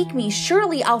to seek me.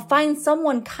 Surely I'll find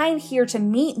someone kind here to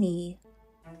meet me.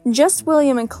 Just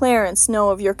William and Clarence know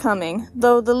of your coming,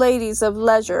 though the ladies of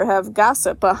leisure have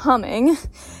gossip a-humming.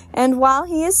 And while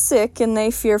he is sick and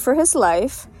they fear for his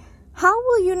life, how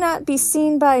will you not be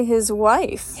seen by his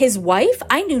wife? His wife?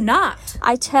 I knew not.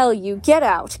 I tell you, get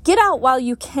out while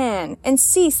you can, and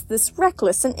cease this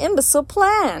reckless and imbecile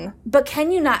plan. But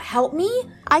can you not help me?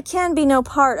 I can be no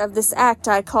part of this act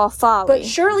I call folly. But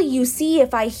surely you see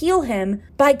if I heal him,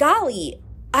 by golly,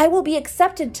 I will be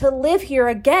accepted to live here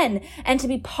again, and to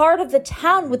be part of the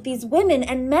town with these women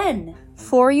and men.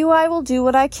 For you I will do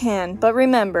what I can, but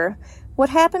remember, what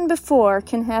happened before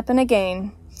can happen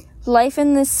again. Life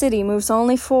in this city moves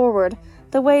only forward.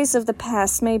 The ways of the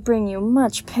past may bring you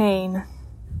much pain.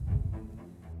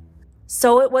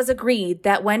 So it was agreed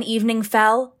that when evening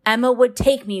fell, Emma would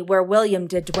take me where William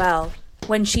did dwell.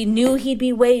 When she knew he'd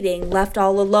be waiting, left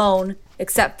all alone,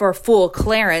 except for fool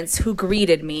Clarence, who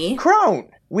greeted me. Crone,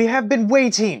 we have been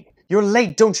waiting. You're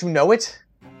late, don't you know it?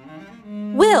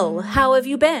 Will, how have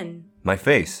you been? My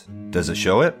face, does it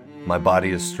show it? My body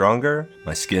is stronger,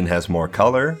 my skin has more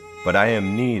color, but I am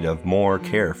in need of more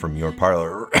care from your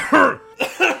parlor.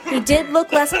 He did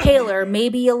look less paler,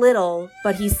 maybe a little,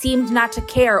 but he seemed not to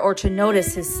care or to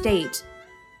notice his state.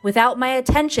 Without my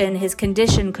attention, his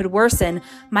condition could worsen.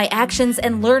 My actions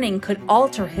and learning could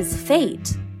alter his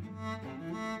fate.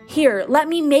 Here, let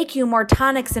me make you more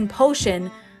tonics and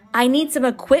potion. I need some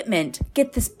equipment.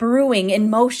 Get this brewing in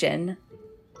motion.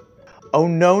 Oh,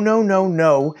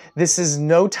 no. This is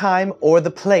no time or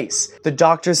the place. The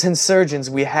doctors and surgeons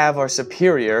we have are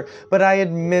superior, but I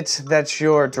admit that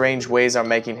your strange ways are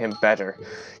making him better.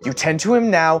 You tend to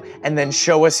him now, and then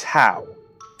show us how.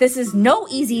 This is no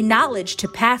easy knowledge to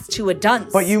pass to a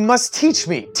dunce. But you must teach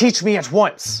me. Teach me at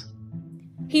once.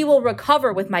 He will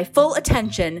recover with my full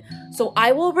attention, so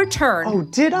I will return. Oh,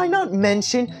 did I not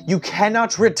mention you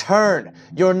cannot return?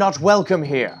 You're not welcome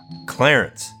here.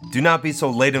 Clarence, do not be so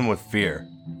laden with fear.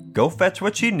 Go fetch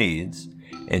what she needs,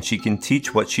 and she can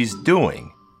teach what she's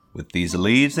doing with these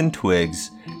leaves and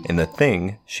twigs and the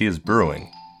thing she is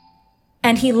brewing.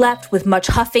 And he left with much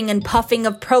huffing and puffing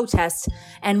of protest,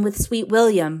 and with sweet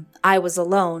William I was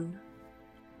alone.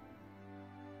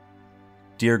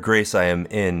 Dear Grace, I am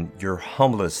in your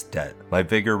humblest debt. My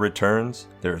vigor returns,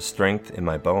 there is strength in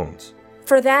my bones.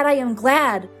 For that I am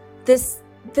glad. This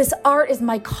art is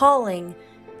my calling,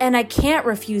 and I can't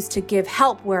refuse to give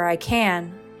help where I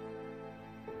can.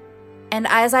 And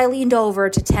as I leaned over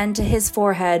to tend to his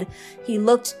forehead, he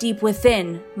looked deep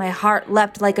within. My heart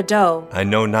leapt like a doe. I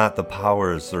know not the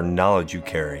powers or knowledge you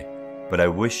carry, but I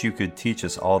wish you could teach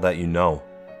us all that you know.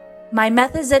 My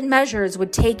methods and measures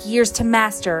would take years to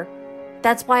master.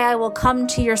 That's why I will come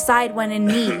to your side when in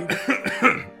need.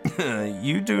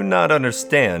 You do not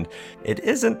understand. It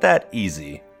isn't that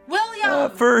easy.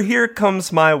 William! For here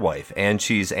comes my wife, and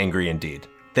she's angry indeed.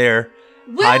 There,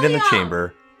 hide in the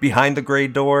chamber, behind the gray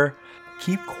door.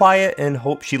 Keep quiet and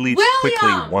hope she leaves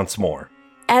quickly once more.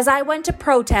 As I went to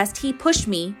protest, he pushed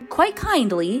me, quite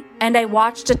kindly, and I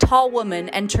watched a tall woman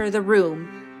enter the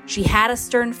room. She had a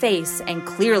stern face and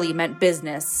clearly meant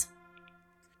business.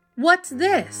 What's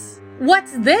this?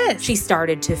 What's this? She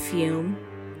started to fume.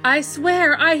 I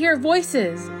swear I hear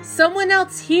voices. Someone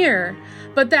else here.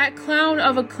 But that clown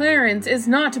of a Clarence is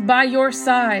not by your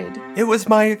side. It was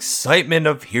my excitement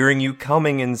of hearing you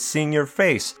coming and seeing your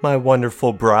face, my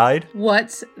wonderful bride.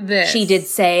 What's this? She did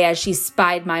say as she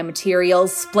spied my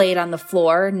materials splayed on the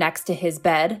floor next to his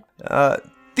bed.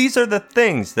 These are the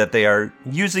things that they are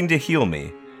using to heal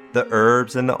me. The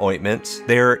herbs and the ointments,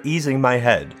 they are easing my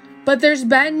head. But there's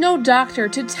been no doctor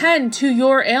to tend to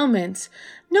your ailments.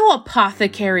 No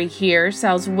apothecary here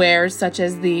sells wares such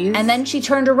as these. And then she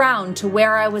turned around to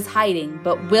where I was hiding,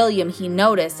 but William he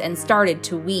noticed and started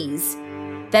to wheeze.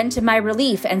 Then to my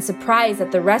relief and surprise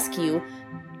at the rescue,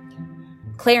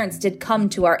 Clarence did come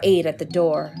to our aid at the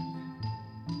door.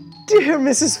 Dear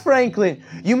Mrs. Franklin,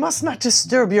 you must not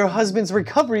disturb your husband's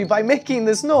recovery by making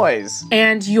this noise.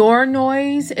 And your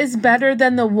noise is better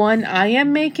than the one I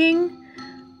am making?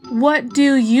 What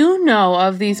do you know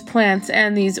of these plants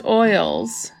and these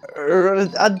oils?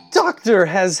 A doctor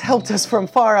has helped us from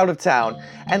far out of town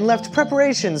and left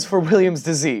preparations for William's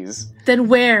disease. Then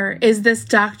where is this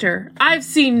doctor? I've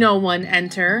seen no one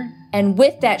enter. And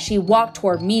with that she walked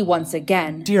toward me once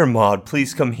again. Dear Maud,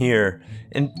 please come here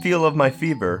and feel of my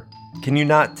fever. Can you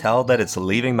not tell that it's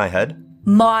leaving my head?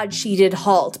 Maud she did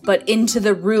halt, but into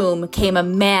the room came a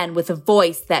man with a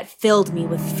voice that filled me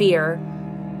with fear.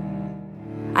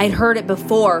 I'd heard it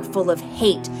before, full of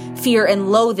hate, fear,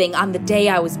 and loathing on the day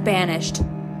I was banished.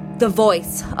 The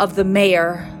voice of the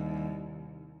mayor.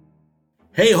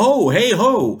 Hey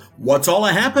ho, what's all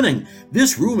a-happening?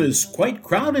 This room is quite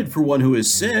crowded for one who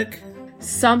is sick.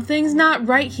 Something's not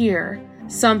right here.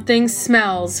 Something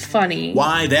smells funny.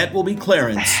 Why, that will be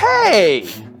Clarence. Hey!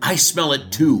 I smell it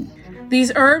too.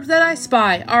 These herbs that I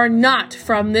spy are not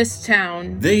from this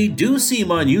town. They do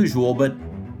seem unusual, but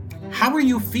how are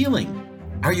you feeling?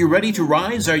 Are you ready to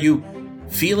rise? Are you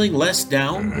feeling less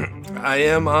down? I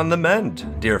am on the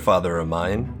mend, dear father of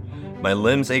mine. My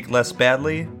limbs ache less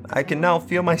badly. I can now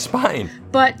feel my spine.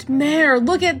 But, Mayor,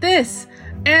 look at this.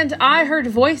 And I heard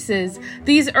voices.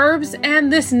 These herbs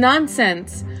and this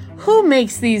nonsense. Who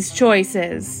makes these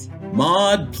choices?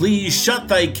 Maud, please shut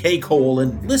thy cake hole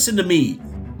and listen to me.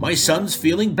 My son's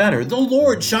feeling better. The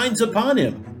Lord shines upon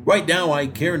him. Right now I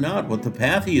care not what the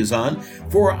path he is on,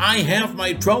 for I have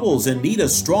my troubles and need a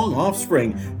strong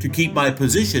offspring to keep my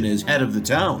position as head of the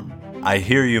town. I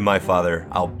hear you, my father.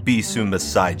 I'll be soon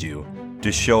beside you,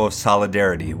 to show of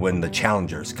solidarity when the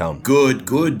challengers come. Good,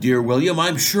 dear William.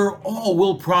 I'm sure all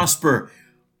will prosper.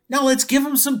 Now let's give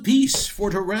him some peace, for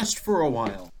to rest for a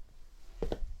while.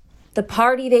 The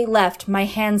party they left, my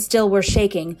hands still were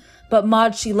shaking, but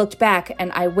Maud she looked back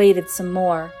and I waited some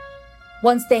more.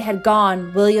 Once they had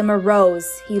gone, William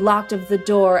arose. He locked of the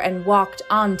door and walked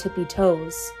on tippy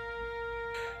toes.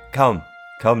 Come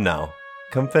now.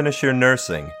 Come finish your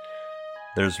nursing.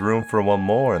 There's room for one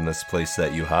more in this place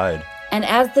that you hide. And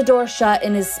as the door shut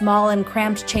in his small and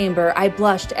cramped chamber, I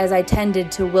blushed as I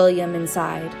tended to William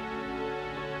inside.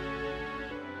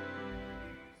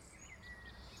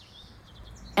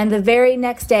 And the very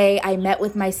next day I met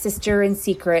with my sister in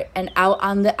secret and out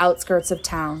on the outskirts of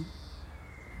town.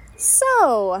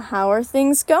 So, how are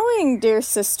things going, dear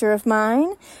sister of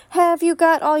mine? Have you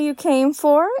got all you came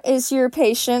for? Is your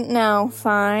patient now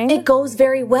fine? It goes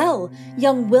very well.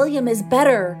 Young William is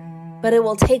better, but it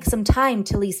will take some time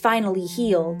till he's finally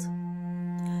healed.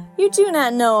 You do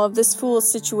not know of this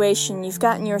fool's situation you've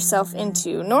gotten yourself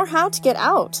into, nor how to get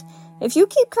out. If you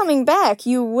keep coming back,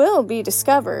 you will be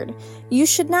discovered. You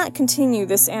should not continue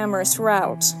this amorous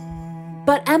route.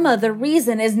 But Emma, the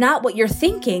reason is not what you're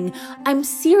thinking. I'm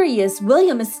serious.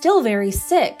 William is still very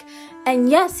sick. And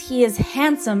yes, he is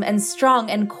handsome and strong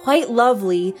and quite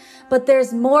lovely, but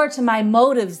there's more to my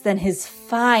motives than his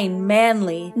fine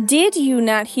manly. Did you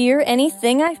not hear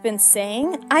anything I've been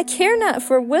saying? I care not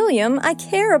for William, I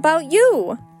care about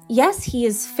you. Yes, he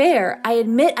is fair. I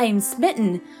admit I am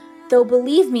smitten. Though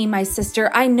believe me, my sister,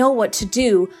 I know what to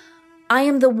do. I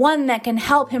am the one that can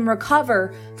help him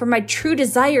recover, for my true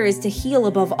desire is to heal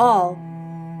above all.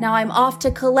 Now I'm off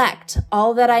to collect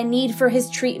all that I need for his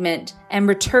treatment and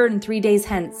return 3 days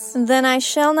hence. Then I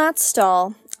shall not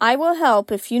stall. I will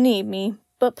help if you need me.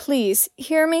 But please,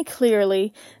 hear me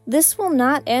clearly. This will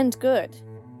not end good.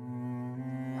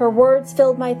 Her words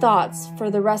filled my thoughts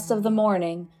for the rest of the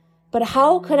morning. But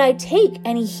how could I take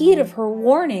any heed of her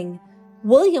warning?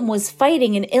 William was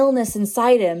fighting an illness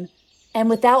inside him, and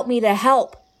without me to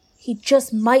help, he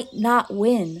just might not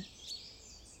win.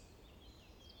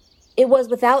 It was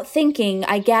without thinking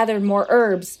I gathered more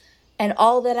herbs and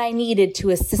all that I needed to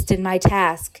assist in my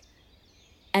task.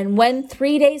 And when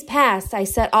 3 days passed, I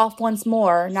set off once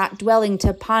more, not dwelling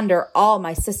to ponder all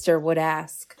my sister would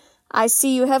ask. I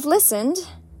see you have listened.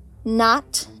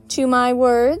 Not to my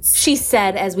words, she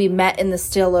said as we met in the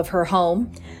still of her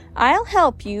home. I'll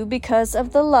help you because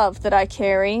of the love that I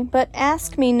carry, but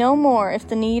ask me no more if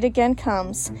the need again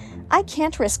comes. I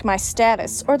can't risk my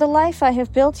status or the life I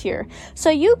have built here, so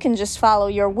you can just follow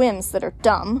your whims that are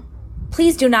dumb.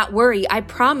 Please do not worry, I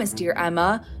promise, dear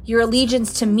Emma. Your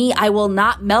allegiance to me I will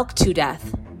not milk to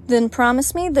death. Then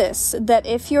promise me this, that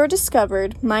if you're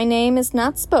discovered, my name is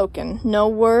not spoken, no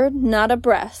word, not a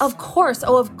breath. Of course,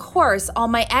 oh of course, all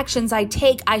my actions I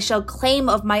take I shall claim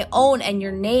of my own, and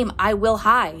your name I will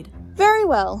hide. Very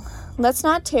well, let's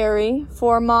not tarry,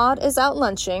 for Maud is out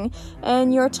lunching,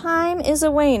 and your time is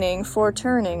a-waning for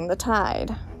turning the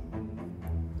tide.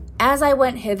 As I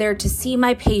went hither to see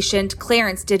my patient,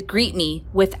 Clarence did greet me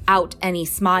without any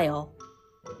smile.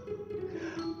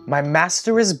 My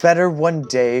master is better one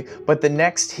day, but the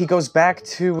next he goes back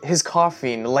to his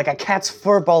coughing like a cat's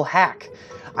furball hack.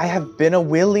 I have been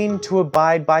willing to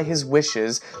abide by his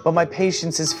wishes, but my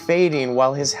patience is fading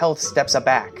while his health steps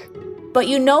aback. But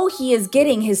you know he is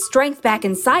getting his strength back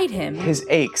inside him. His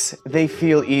aches, they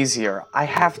feel easier, I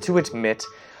have to admit,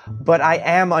 but I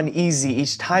am uneasy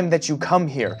each time that you come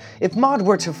here. If Maud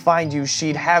were to find you,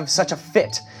 she'd have such a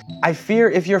fit. I fear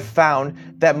if you're found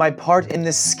that my part in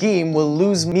this scheme will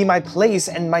lose me my place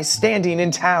and my standing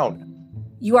in town.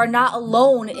 You are not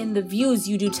alone in the views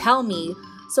you do tell me,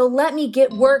 so let me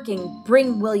get working,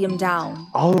 bring William down.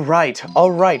 All right,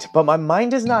 but my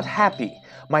mind is not happy.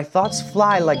 My thoughts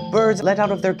fly like birds let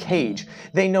out of their cage.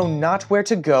 They know not where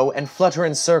to go and flutter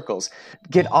in circles.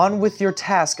 Get on with your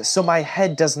task so my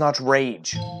head does not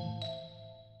rage.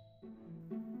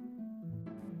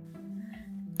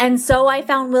 And so I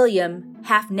found William,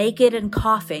 half naked and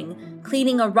coughing,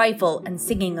 cleaning a rifle and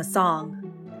singing a song.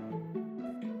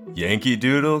 Yankee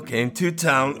Doodle came to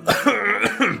town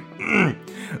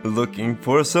looking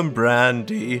for some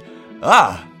brandy.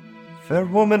 Ah, fair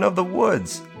woman of the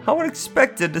woods, how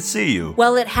unexpected to see you.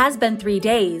 Well, it has been 3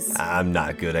 days. I'm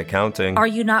not good at counting. Are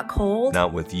you not cold?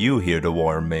 Not with you here to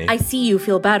warm me. I see you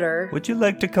feel better. Would you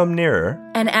like to come nearer?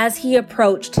 And as he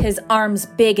approached, his arms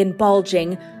big and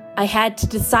bulging, I had to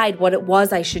decide what it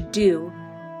was I should do.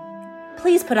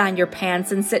 Please put on your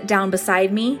pants and sit down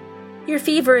beside me. Your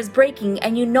fever is breaking,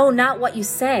 and you know not what you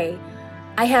say.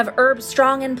 I have herbs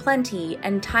strong and plenty,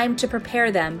 and time to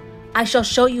prepare them. I shall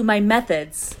show you my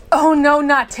methods. Oh no,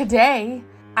 not today.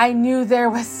 I knew there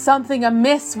was something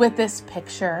amiss with this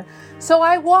picture, so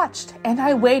I watched and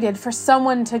I waited for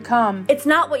someone to come. It's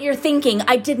not what you're thinking.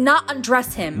 I did not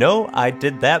undress him. No, I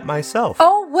did that myself.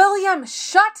 Oh, William,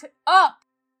 shut up!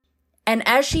 And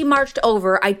as she marched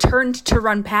over, I turned to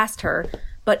run past her,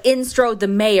 but in strode the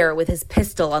mayor with his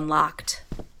pistol unlocked.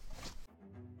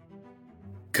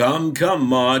 Come,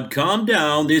 Maud, calm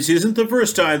down. This isn't the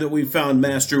first time that we've found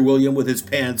Master William with his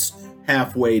pants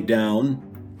halfway down.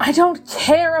 I don't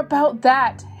care about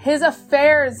that. His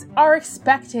affairs are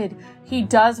expected. He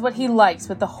does what he likes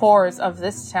with the whores of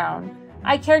this town.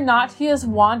 I care not he is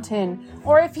wanton,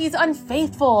 or if he's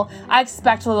unfaithful. I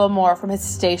expect a little more from his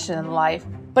station in life.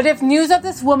 But if news of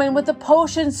this woman with the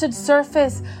potion should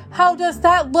surface, how does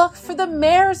that look for the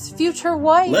mayor's future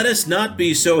wife? Let us not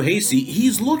be so hasty.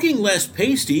 He's looking less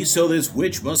pasty, so this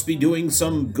witch must be doing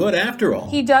some good after all.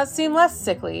 He does seem less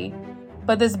sickly,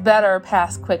 but this better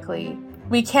pass quickly.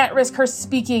 We can't risk her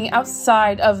speaking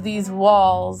outside of these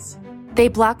walls. They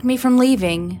blocked me from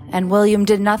leaving, and William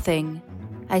did nothing.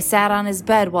 I sat on his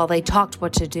bed while they talked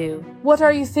what to do. What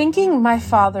are you thinking, my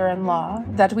father-in-law?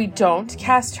 That we don't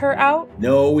cast her out?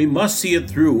 No, we must see it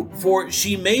through, for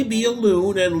she may be a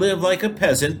loon and live like a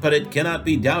peasant, but it cannot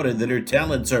be doubted that her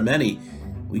talents are many.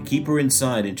 We keep her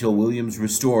inside until William's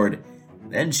restored.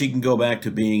 Then she can go back to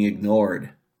being ignored.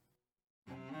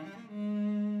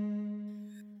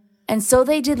 And so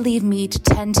they did leave me to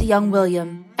tend to young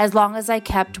William, as long as I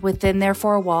kept within their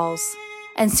four walls.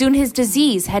 And soon his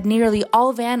disease had nearly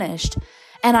all vanished,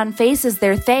 and on faces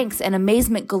their thanks and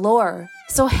amazement galore.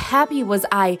 So happy was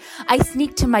I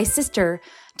sneaked to my sister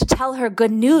to tell her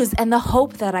good news and the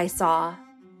hope that I saw.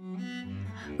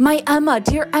 My Emma,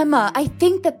 dear Emma, I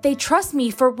think that they trust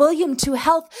me, for William to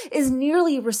health is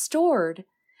nearly restored.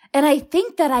 And I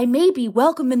think that I may be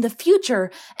welcome in the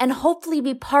future and hopefully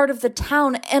be part of the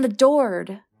town and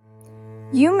adored.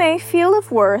 You may feel of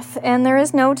worth, and there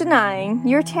is no denying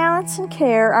your talents and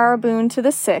care are a boon to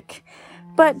the sick.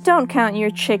 But don't count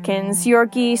your chickens, your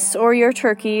geese, or your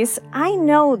turkeys. I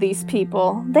know these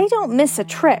people. They don't miss a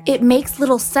trick. It makes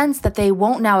little sense that they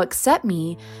won't now accept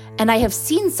me, and I have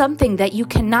seen something that you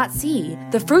cannot see.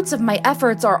 The fruits of my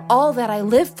efforts are all that I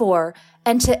live for,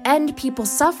 and to end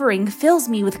people's suffering fills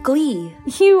me with glee.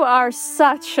 You are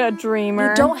such a dreamer.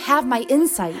 You don't have my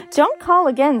insight. Don't call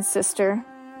again, sister.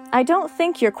 I don't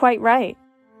think you're quite right.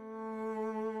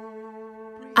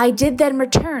 I did then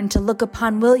return to look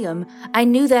upon William. I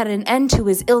knew that an end to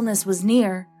his illness was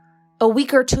near. A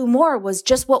week or two more was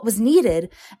just what was needed,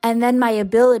 and then my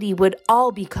ability would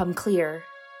all become clear.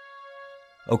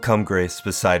 Oh, come, Grace,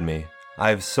 beside me. I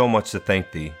have so much to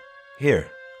thank thee. Here,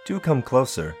 do come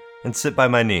closer, and sit by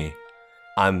my knee.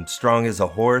 I'm strong as a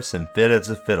horse and fit as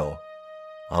a fiddle.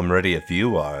 I'm ready if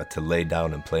you are to lay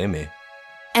down and play me.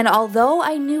 And although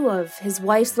I knew of his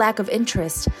wife's lack of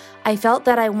interest, I felt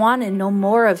that I wanted no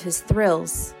more of his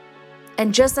thrills.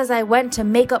 And just as I went to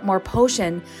make up more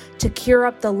potion to cure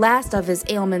up the last of his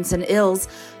ailments and ills,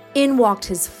 in walked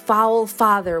his foul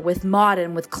father with Maud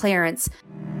and with Clarence.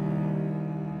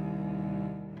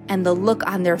 And the look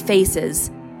on their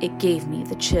faces, it gave me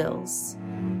the chills.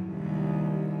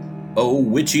 O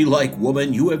witchy-like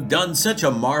woman, you have done such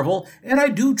a marvel, and I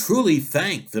do truly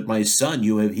thank that my son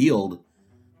you have healed.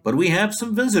 But we have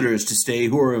some visitors to stay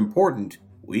who are important.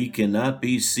 We cannot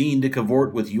be seen to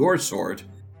cavort with your sort.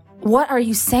 What are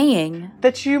you saying?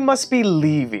 That you must be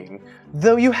leaving.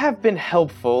 Though you have been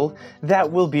helpful,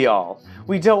 that will be all.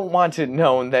 We don't want it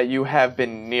known that you have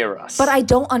been near us. But I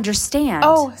don't understand.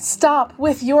 Oh, stop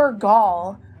with your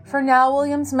gall. For now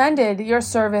William's mended, your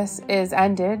service is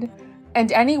ended.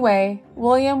 And anyway,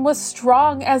 William was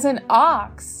strong as an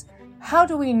ox. How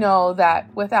do we know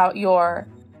that without your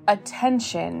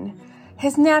attention,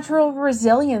 his natural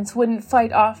resilience wouldn't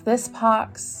fight off this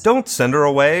pox? Don't send her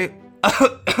away.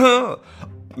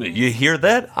 You hear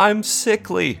that? I'm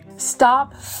sickly.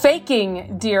 Stop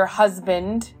faking, dear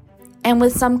husband. And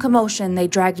with some commotion, they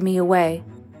dragged me away.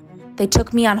 They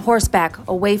took me on horseback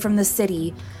away from the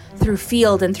city, through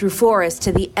field and through forest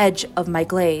to the edge of my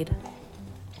glade.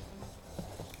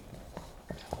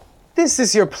 This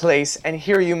is your place, and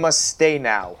here you must stay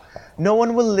now. No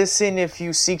one will listen if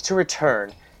you seek to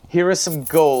return. Here is some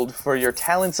gold for your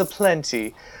talents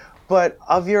aplenty, but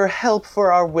of your help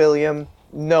for our William,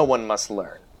 no one must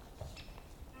learn.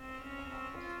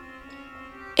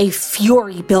 A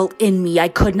fury built in me I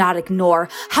could not ignore.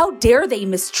 How dare they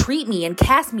mistreat me and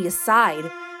cast me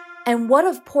aside? And what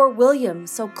of poor William,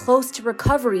 so close to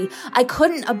recovery, I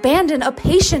couldn't abandon a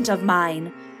patient of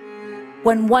mine?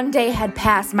 When one day had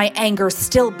passed, my anger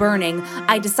still burning,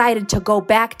 I decided to go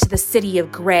back to the city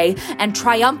of Gray and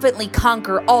triumphantly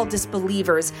conquer all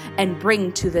disbelievers and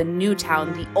bring to the new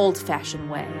town the old-fashioned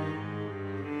way.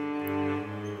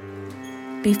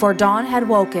 Before dawn had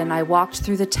woken, I walked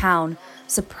through the town,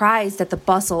 surprised at the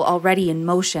bustle already in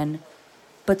motion.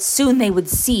 But soon they would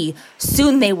see,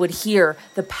 soon they would hear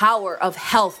the power of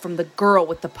health from the girl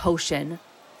with the potion.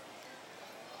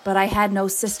 But I had no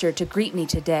sister to greet me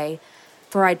today,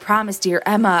 for I'd promised dear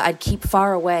Emma I'd keep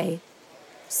far away.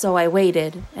 So I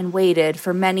waited and waited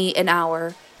for many an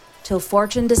hour, till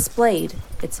fortune displayed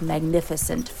its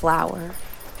magnificent flower.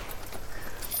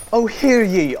 Oh, hear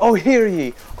ye,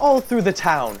 all through the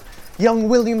town. Young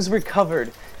William's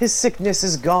recovered. His sickness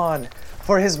is gone,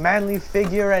 for his manly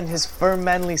figure and his firm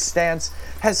manly stance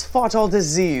has fought all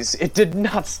disease. It did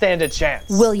not stand a chance.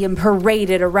 William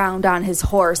paraded around on his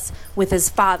horse with his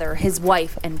father, his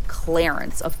wife, and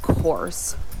Clarence, of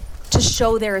course. To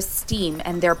show their esteem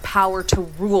and their power to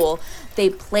rule, they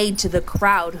played to the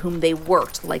crowd whom they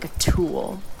worked like a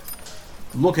tool.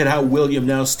 Look at how William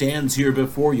now stands here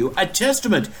before you, a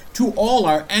testament to all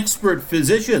our expert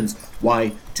physicians.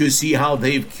 Why, to see how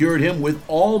they've cured him with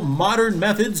all modern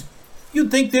methods,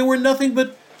 you'd think they were nothing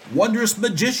but wondrous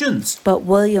magicians. But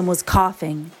William was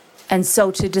coughing, and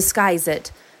so to disguise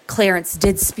it, Clarence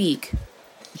did speak.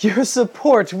 Your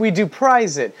support, we do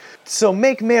prize it. So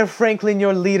make Mayor Franklin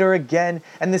your leader again,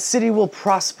 and the city will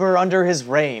prosper under his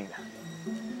reign.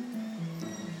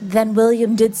 Then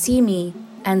William did see me,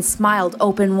 and smiled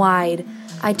open wide.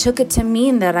 I took it to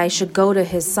mean that I should go to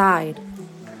his side.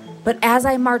 But as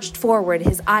I marched forward,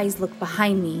 his eyes looked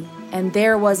behind me, and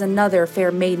there was another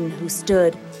fair maiden who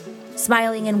stood,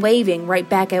 smiling and waving right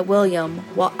back at William,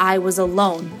 while I was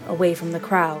alone away from the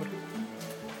crowd.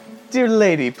 Dear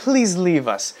lady, please leave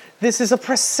us. This is a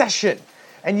procession,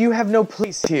 and you have no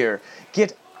place here.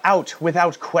 Get out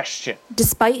without question.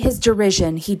 Despite his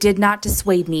derision, he did not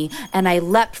dissuade me, and I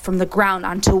leapt from the ground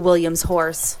onto William's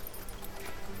horse.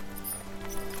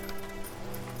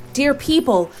 Dear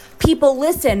people,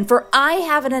 listen, for I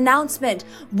have an announcement.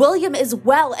 William is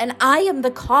well, and I am the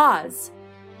cause.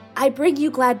 I bring you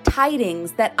glad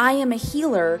tidings that I am a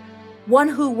healer, one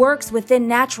who works within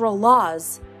natural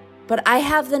laws. But I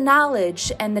have the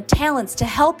knowledge and the talents to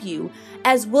help you,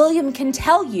 as William can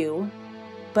tell you.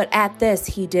 But at this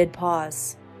he did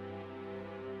pause.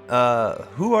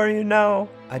 Who are you now?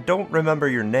 I don't remember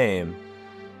your name,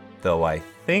 though I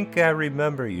think I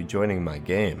remember you joining my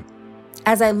game.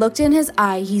 As I looked in his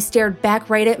eye, he stared back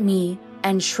right at me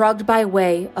and shrugged by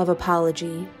way of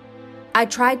apology. I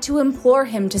tried to implore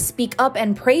him to speak up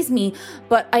and praise me,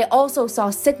 but I also saw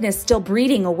sickness still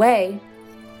breeding away.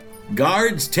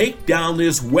 Guards, take down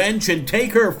this wench and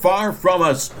take her far from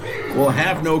us. We'll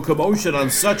have no commotion on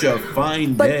such a fine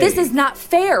day. But this is not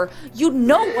fair. You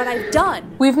know what I've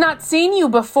done. We've not seen you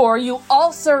before, you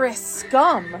ulcerous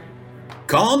scum.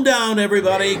 Calm down,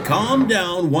 everybody. Calm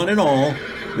down, one and all.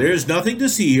 There's nothing to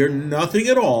see here, nothing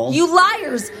at all. You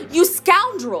liars! You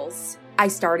scoundrels! I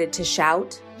started to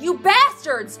shout. You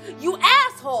bastards! You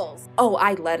assholes! Oh,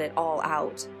 I let it all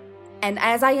out. And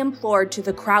as I implored to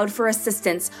the crowd for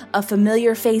assistance, a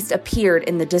familiar face appeared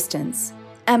in the distance.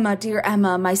 Emma, dear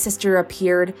Emma, my sister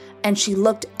appeared, and she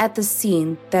looked at the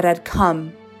scene that had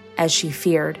come as she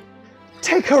feared.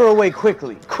 Take her away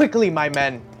quickly, quickly, my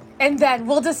men. And then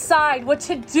we'll decide what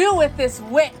to do with this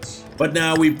witch. But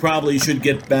now we probably should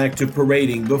get back to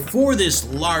parading before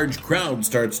this large crowd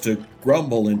starts to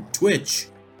grumble and twitch.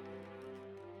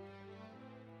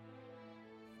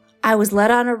 I was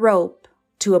led on a rope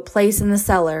to a place in the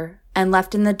cellar and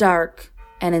left in the dark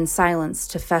and in silence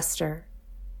to fester.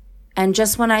 And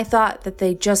just when I thought that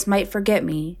they just might forget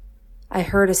me, I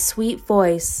heard a sweet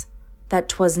voice that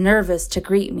 'twas nervous to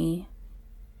greet me.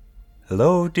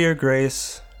 Hello, dear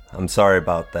Grace. I'm sorry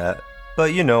about that,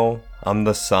 but you know, I'm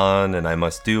the son and I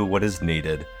must do what is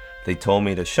needed. They told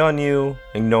me to shun you,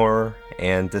 ignore,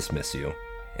 and dismiss you.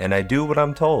 And I do what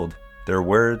I'm told. Their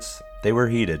words, they were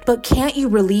heeded. But can't you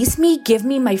release me, give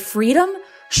me my freedom?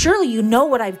 Surely you know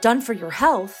what I've done for your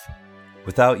health.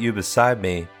 Without you beside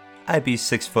me, I'd be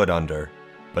 6 foot under.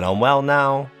 But I'm well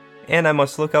now, and I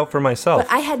must look out for myself.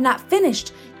 But I had not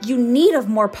finished. You need of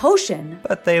more potion.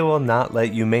 But they will not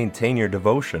let you maintain your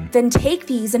devotion. Then take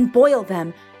these and boil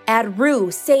them. Add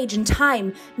rue, sage, and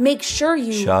thyme. Make sure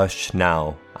you... Shush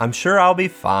now. I'm sure I'll be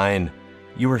fine.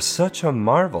 You are such a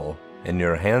marvel, and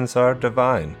your hands are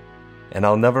divine. And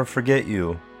I'll never forget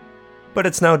you. But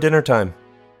it's now dinner time.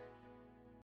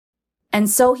 And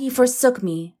so he forsook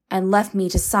me and left me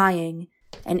to sighing,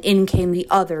 and in came the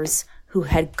others who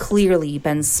had clearly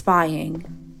been spying.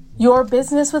 Your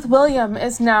business with William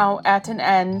is now at an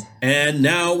end. And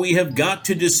now we have got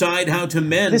to decide how to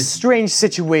mend this strange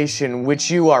situation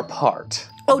which you are part.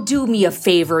 Oh, do me a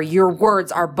favor, your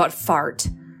words are but fart.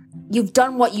 You've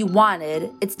done what you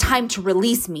wanted. It's time to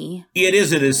release me. It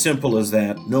isn't as simple as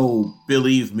that. No,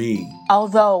 believe me.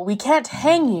 Although we can't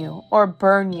hang you, or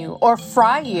burn you, or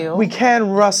fry you. We can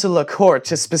rustle a court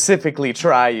to specifically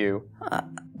try you.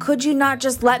 Could you not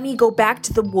just let me go back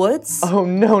to the woods? Oh,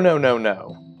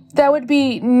 no. That would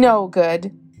be no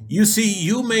good. You see,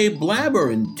 you may blabber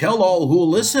and tell all who'll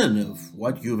listen of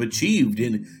what you've achieved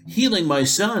in healing my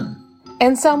son.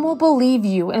 And some will believe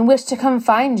you and wish to come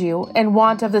find you in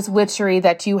want of this witchery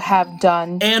that you have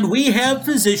done. And we have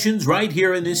physicians right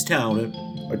here in this town.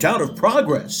 A town of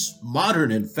progress, modern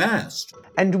and fast.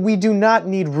 And we do not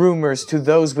need rumors to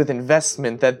those with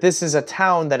investment that this is a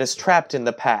town that is trapped in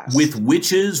the past. With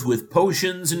witches, with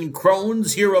potions and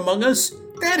crones here among us?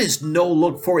 That is no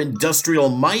look for industrial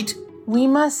might. We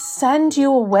must send you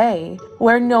away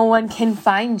where no one can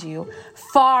find you,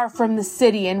 far from the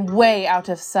city and way out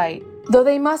of sight. Though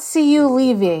they must see you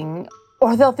leaving,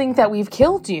 or they'll think that we've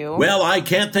killed you. Well, I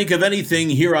can't think of anything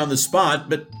here on the spot,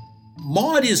 but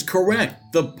Maud is correct.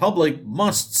 The public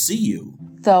must see you.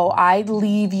 Though I'd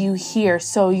leave you here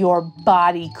so your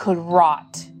body could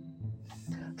rot.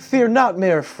 Fear not,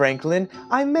 Mayor Franklin.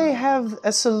 I may have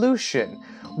a solution.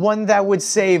 One that would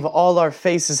save all our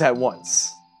faces at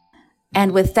once.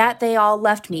 And with that they all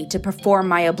left me to perform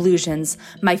my ablutions,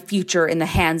 my future in the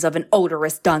hands of an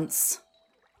odorous dunce.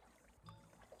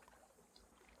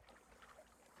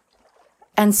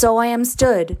 And so I am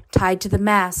stood, tied to the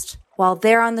mast, while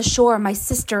there on the shore my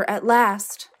sister at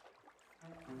last.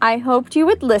 I hoped you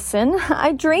would listen.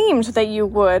 I dreamed that you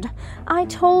would. I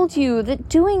told you that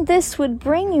doing this would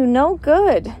bring you no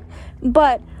good.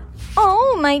 But,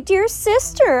 oh, my dear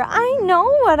sister, I know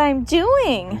what I'm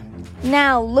doing.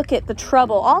 Now look at the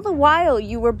trouble all the while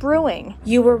you were brewing.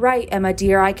 You were right, Emma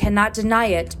dear, I cannot deny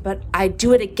it, but I'd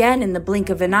do it again in the blink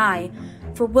of an eye.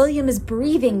 For William is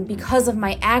breathing because of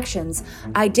my actions.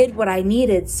 I did what I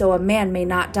needed so a man may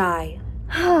not die.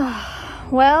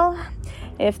 Well,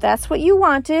 if that's what you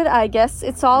wanted, I guess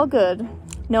it's all good.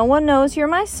 No one knows you're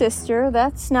my sister,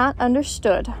 that's not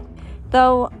understood.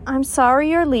 Though I'm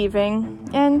sorry you're leaving,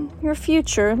 and your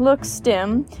future looks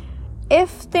dim. If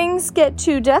things get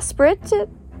too desperate,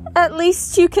 at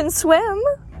least you can swim.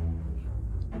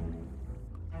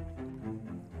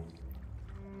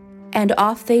 And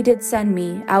off they did send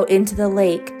me out into the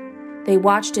lake. They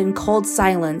watched in cold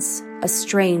silence, a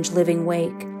strange living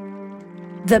wake.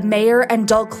 The mayor and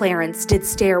dull Clarence did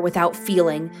stare without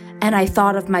feeling, and I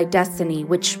thought of my destiny,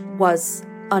 which was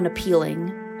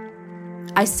unappealing.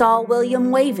 I saw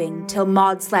William waving till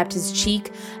Maud slapped his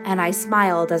cheek, and I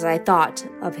smiled as I thought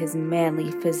of his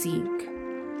manly physique.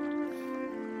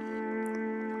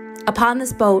 Upon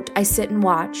this boat I sit and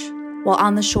watch, while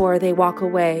on the shore they walk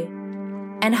away.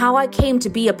 And how I came to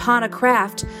be upon a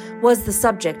craft was the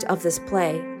subject of this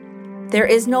play. There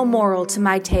is no moral to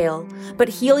my tale, but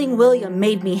healing William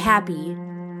made me happy.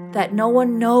 That no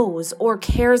one knows or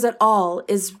cares at all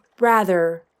is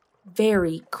rather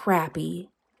very crappy.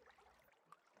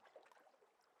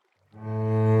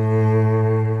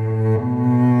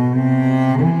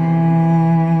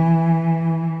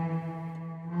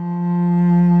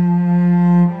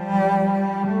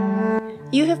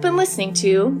 You have been listening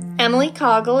to Emily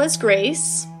Coggle as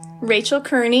Grace, Rachel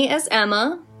Kearney as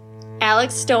Emma,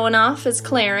 Alex Stonoff as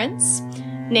Clarence,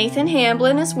 Nathan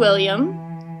Hamblin as William,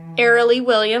 Arilee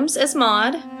Williams as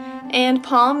Maud, and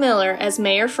Paul Miller as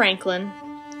Mayor Franklin.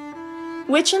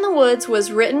 Witch in the Woods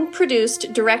was written,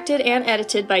 produced, directed, and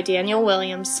edited by Daniel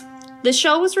Williams. The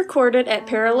show was recorded at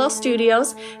Parallel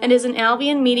Studios and is an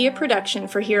Albion Media production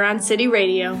for Huron City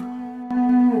Radio.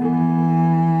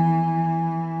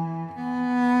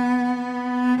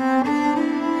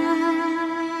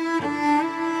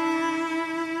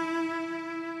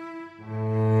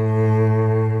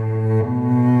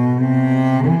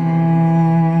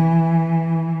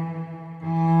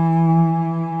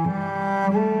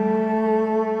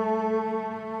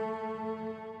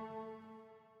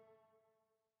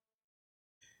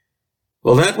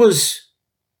 Well, that was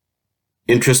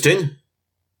interesting.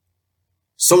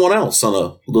 Someone else on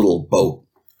a little boat,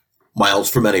 miles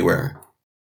from anywhere.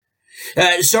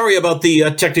 Sorry about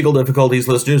the technical difficulties,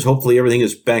 listeners. Hopefully everything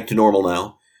is back to normal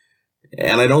now.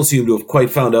 And I don't seem to have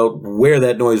quite found out where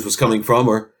that noise was coming from,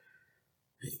 or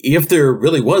if there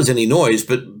really was any noise.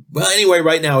 But, well, anyway,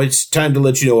 right now it's time to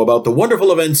let you know about the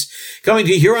wonderful events coming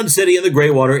to Huron City and the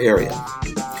Greywater area.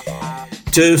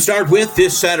 To start with,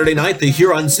 this Saturday night, the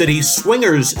Huron City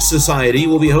Swingers Society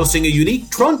will be hosting a unique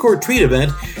trunk or treat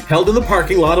event held in the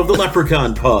parking lot of the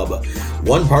Leprechaun Pub.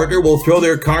 One partner will throw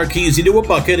their car keys into a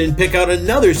bucket and pick out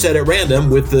another set at random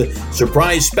with the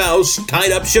surprise spouse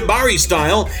tied up shibari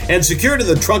style and secured in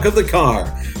the trunk of the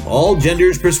car. All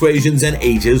genders, persuasions, and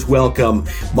ages welcome.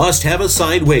 Must have a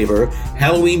signed waiver.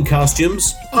 Halloween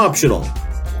costumes optional.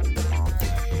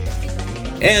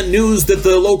 And news that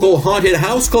the local Haunted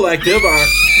House Collective are...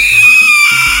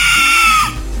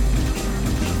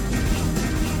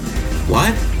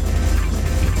 What?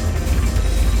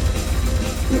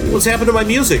 What's happened to my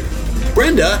music?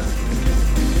 Brenda?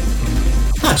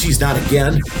 Ah, she's not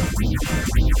again.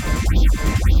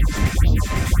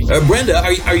 Brenda,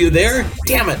 are you there?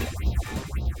 Damn it.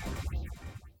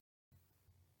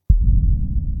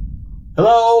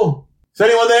 Hello? Is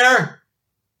anyone there?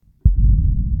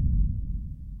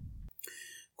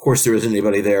 Of course there isn't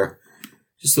anybody there.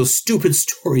 Just those stupid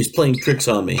stories playing tricks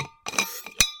on me.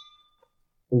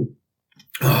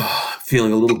 Oh,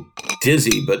 feeling a little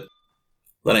dizzy, but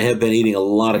I have been eating a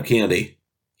lot of candy.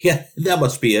 Yeah, that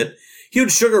must be it.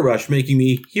 Huge sugar rush making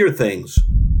me hear things.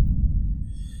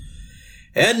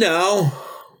 And now,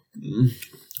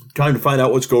 time to find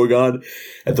out what's going on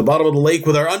at the bottom of the lake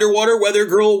with our underwater weather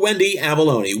girl, Wendy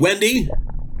Avalone. Wendy?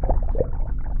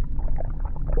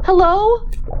 Hello?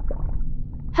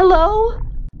 Hello?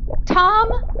 Tom?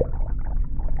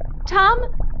 Tom?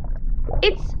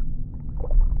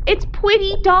 It's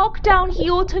pretty dark down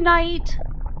here tonight.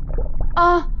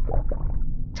 Tom?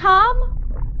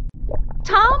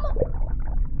 Tom?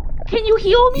 Can you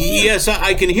hear me? Yes,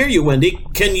 I can hear you, Wendy.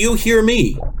 Can you hear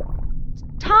me?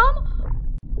 Tom?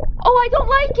 Oh, I don't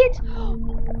like it.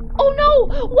 Oh no,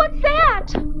 what's that?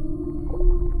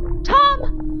 Tom?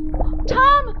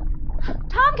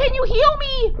 Tom, can you hear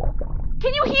me?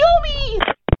 Can you hear me?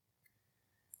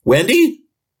 Wendy?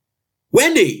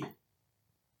 Wendy?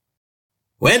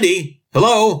 Wendy?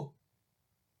 Hello?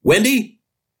 Wendy?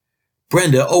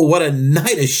 Brenda, oh, what a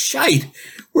night of shite.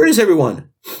 Where is everyone?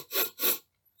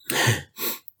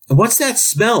 And what's that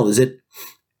smell? Is it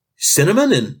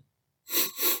cinnamon and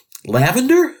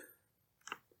lavender?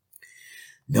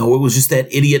 No, it was just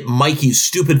that idiot Mikey's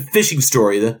stupid fishing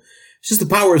story. It's just the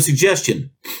power of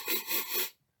suggestion.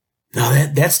 No,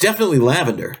 that's definitely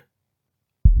lavender.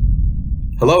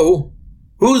 Hello?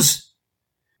 Who's...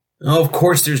 Oh, of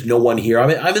course there's no one here. I'm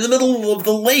in the middle of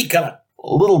the lake on a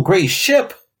little gray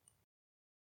ship.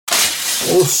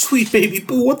 Oh, sweet baby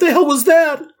boo, what the hell was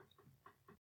that?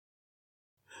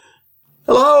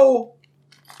 Hello?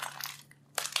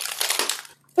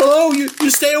 Hello, you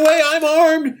stay away, I'm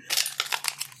armed.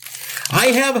 I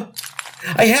have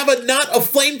a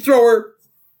flamethrower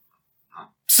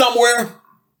somewhere.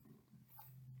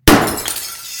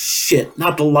 Shit,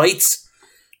 not the lights.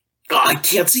 Oh, I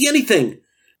can't see anything.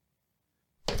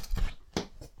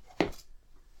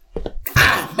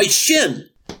 Ah, my shin.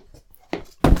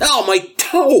 Oh, my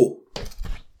toe.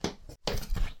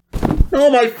 Oh,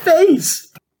 my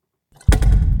face.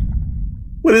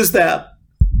 What is that?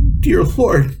 Dear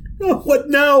Lord. Oh, what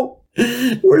now?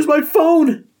 Where's my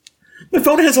phone? My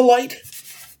phone has a light.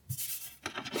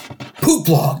 Poop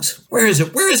logs. Where is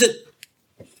it? Where is it?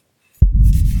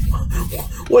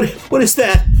 What is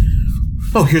that?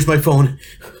 Oh, here's my phone.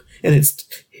 And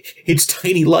it's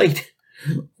tiny light.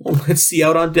 Oh, let's see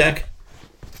out on deck.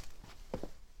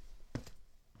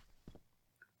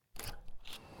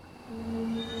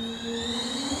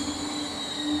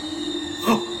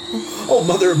 Oh,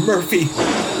 Mother Murphy.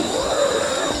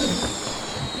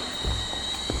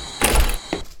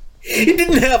 It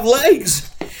didn't have legs.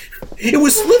 It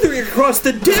was slithering across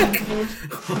the deck.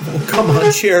 Oh, come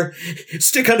on, chair.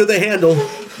 Stick under the handle.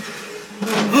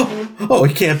 Oh,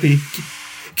 it can't be.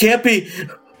 Can't be.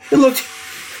 It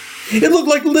looked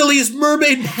like Lily's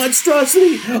mermaid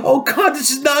monstrosity. Oh, God,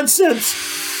 this is nonsense.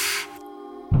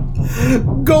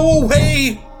 Go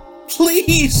away.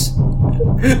 Please.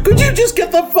 Could you just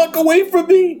get the fuck away from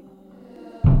me?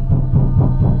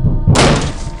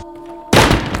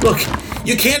 Look,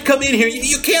 you can't come in here.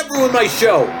 You can't ruin my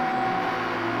show.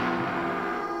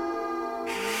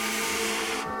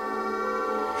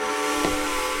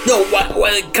 No,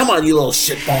 what, come on, you little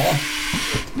shitball.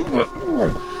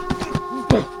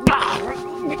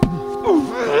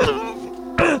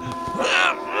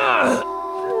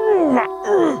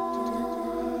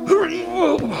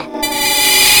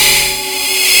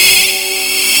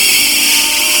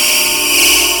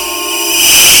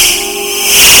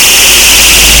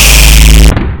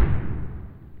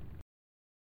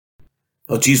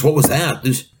 Oh, geez, what was that?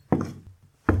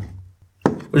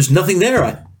 There's nothing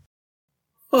there.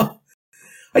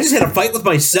 I just had a fight with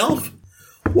myself?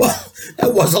 Well,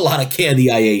 that was a lot of candy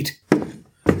I ate.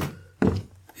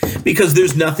 Because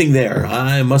there's nothing there.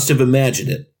 I must have imagined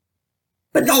it.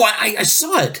 But no, I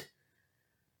saw it.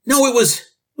 No, it was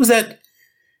that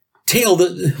tail,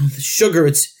 the sugar.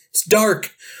 It's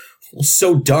dark. Well,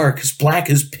 so dark, as black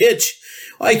as pitch.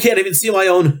 I can't even see my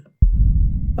own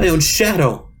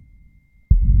shadow.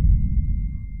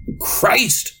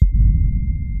 Christ!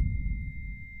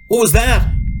 What was that?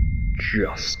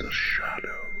 Just a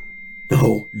shadow.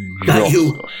 No, not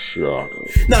you. Just a shadow.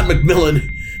 Not Macmillan.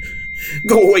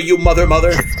 Go away, you mother.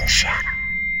 Just a shadow.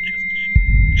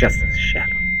 Just a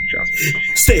shadow. Just a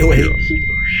shadow. Stay away. Just a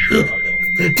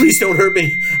shadow. Please don't hurt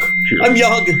me. I'm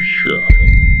young. Shadow.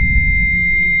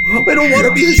 I don't want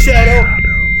to be a shadow.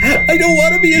 I don't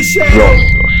want to be a shadow.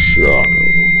 Just a shadow.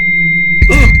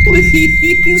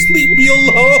 Please leave me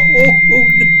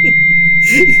alone.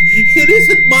 It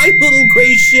isn't my little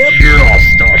gray ship.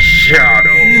 Just a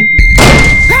shadow.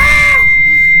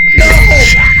 No!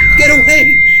 Get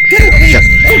away! Get away!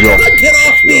 Oh, God, get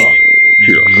off me!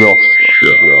 Just a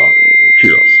shadow.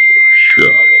 Just a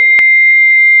shadow.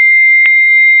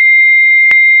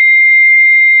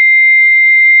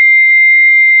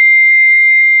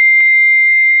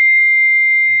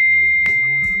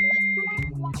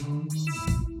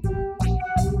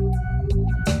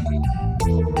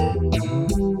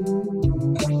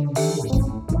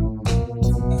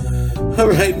 All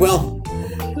right, well,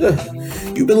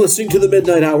 you've been listening to the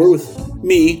Midnight Hour with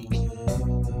me,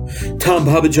 Tom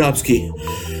Babajowski.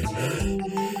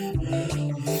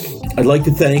 I'd like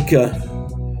to thank,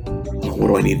 what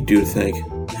do I need to do to thank?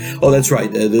 Oh, that's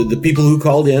right, the people who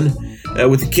called in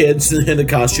with the kids and the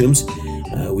costumes.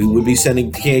 We would be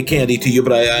sending candy to you,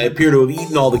 but I appear to have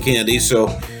eaten all the candy, so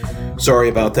sorry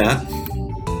about that.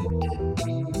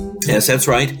 Yes, that's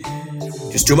right.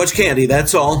 Just too much candy,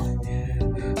 that's all.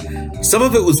 Some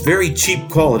of it was very cheap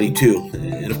quality, too.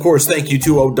 And of course, thank you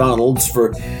to O'Donnell's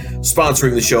for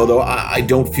sponsoring the show, though I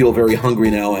don't feel very hungry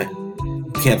now. I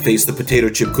can't face the potato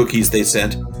chip cookies they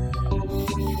sent.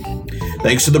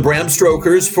 Thanks to the Bram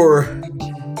Stokers for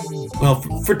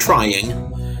trying.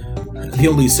 The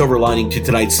only silver lining to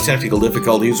tonight's technical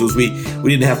difficulties was we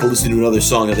didn't have to listen to another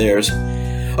song of theirs.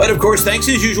 And of course, thanks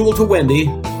as usual to Wendy.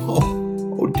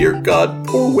 Oh dear God,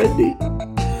 poor Wendy.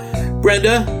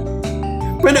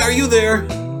 Brenda, are you there?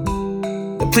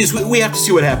 Please, we have to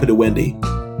see what happened to Wendy.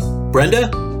 Brenda?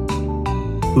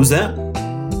 Who's that?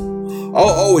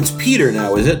 Oh, it's Peter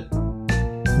now, is it?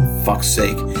 Oh, fuck's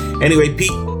sake. Anyway,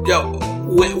 Pete,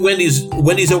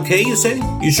 Wendy's okay, you say?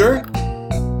 You sure?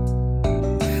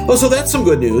 Oh, so that's some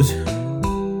good news.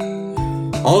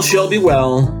 All shall be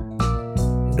well,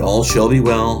 and all shall be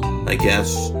well, I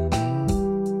guess.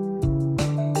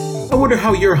 I wonder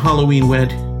how your Halloween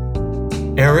went,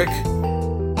 Eric?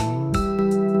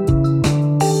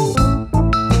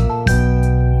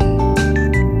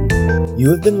 You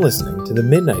have been listening to the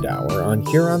Midnight Hour on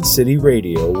Huron City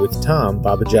Radio with Tom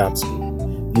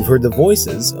Babajowski. You've heard the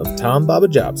voices of Tom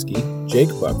Babajowski, Jake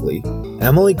Buckley,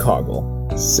 Emily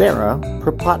Coggle, Sarah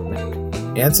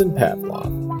Propotnik, Anson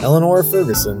Pavlov, Eleanor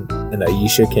Ferguson, and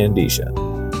Aisha Kandisha.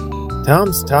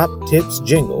 Tom's Top Tips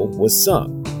jingle was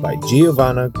sung by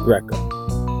Giovanna Greco.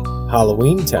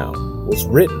 Halloween Town was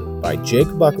written by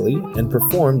Jake Buckley and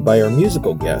performed by our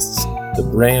musical guests, the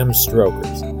Bram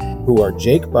Stokers, who are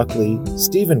Jake Buckley,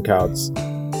 Stephen Kautz,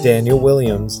 Daniel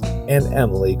Williams, and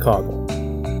Emily Coggle,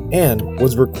 and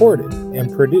was recorded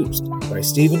and produced by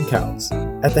Stephen Kautz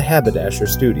at the Haberdasher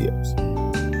Studios.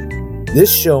 This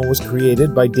show was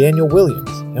created by Daniel Williams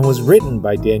and was written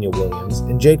by Daniel Williams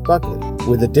and Jake Buckley,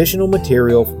 with additional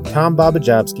material from Tom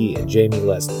Babajowski and Jamie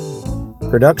Leslie.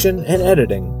 Production and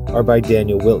editing are by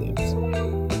Daniel Williams.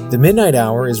 The Midnight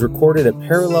Hour is recorded at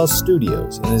Parallel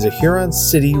Studios and is a Huron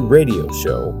City radio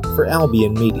show for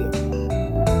Albion Media.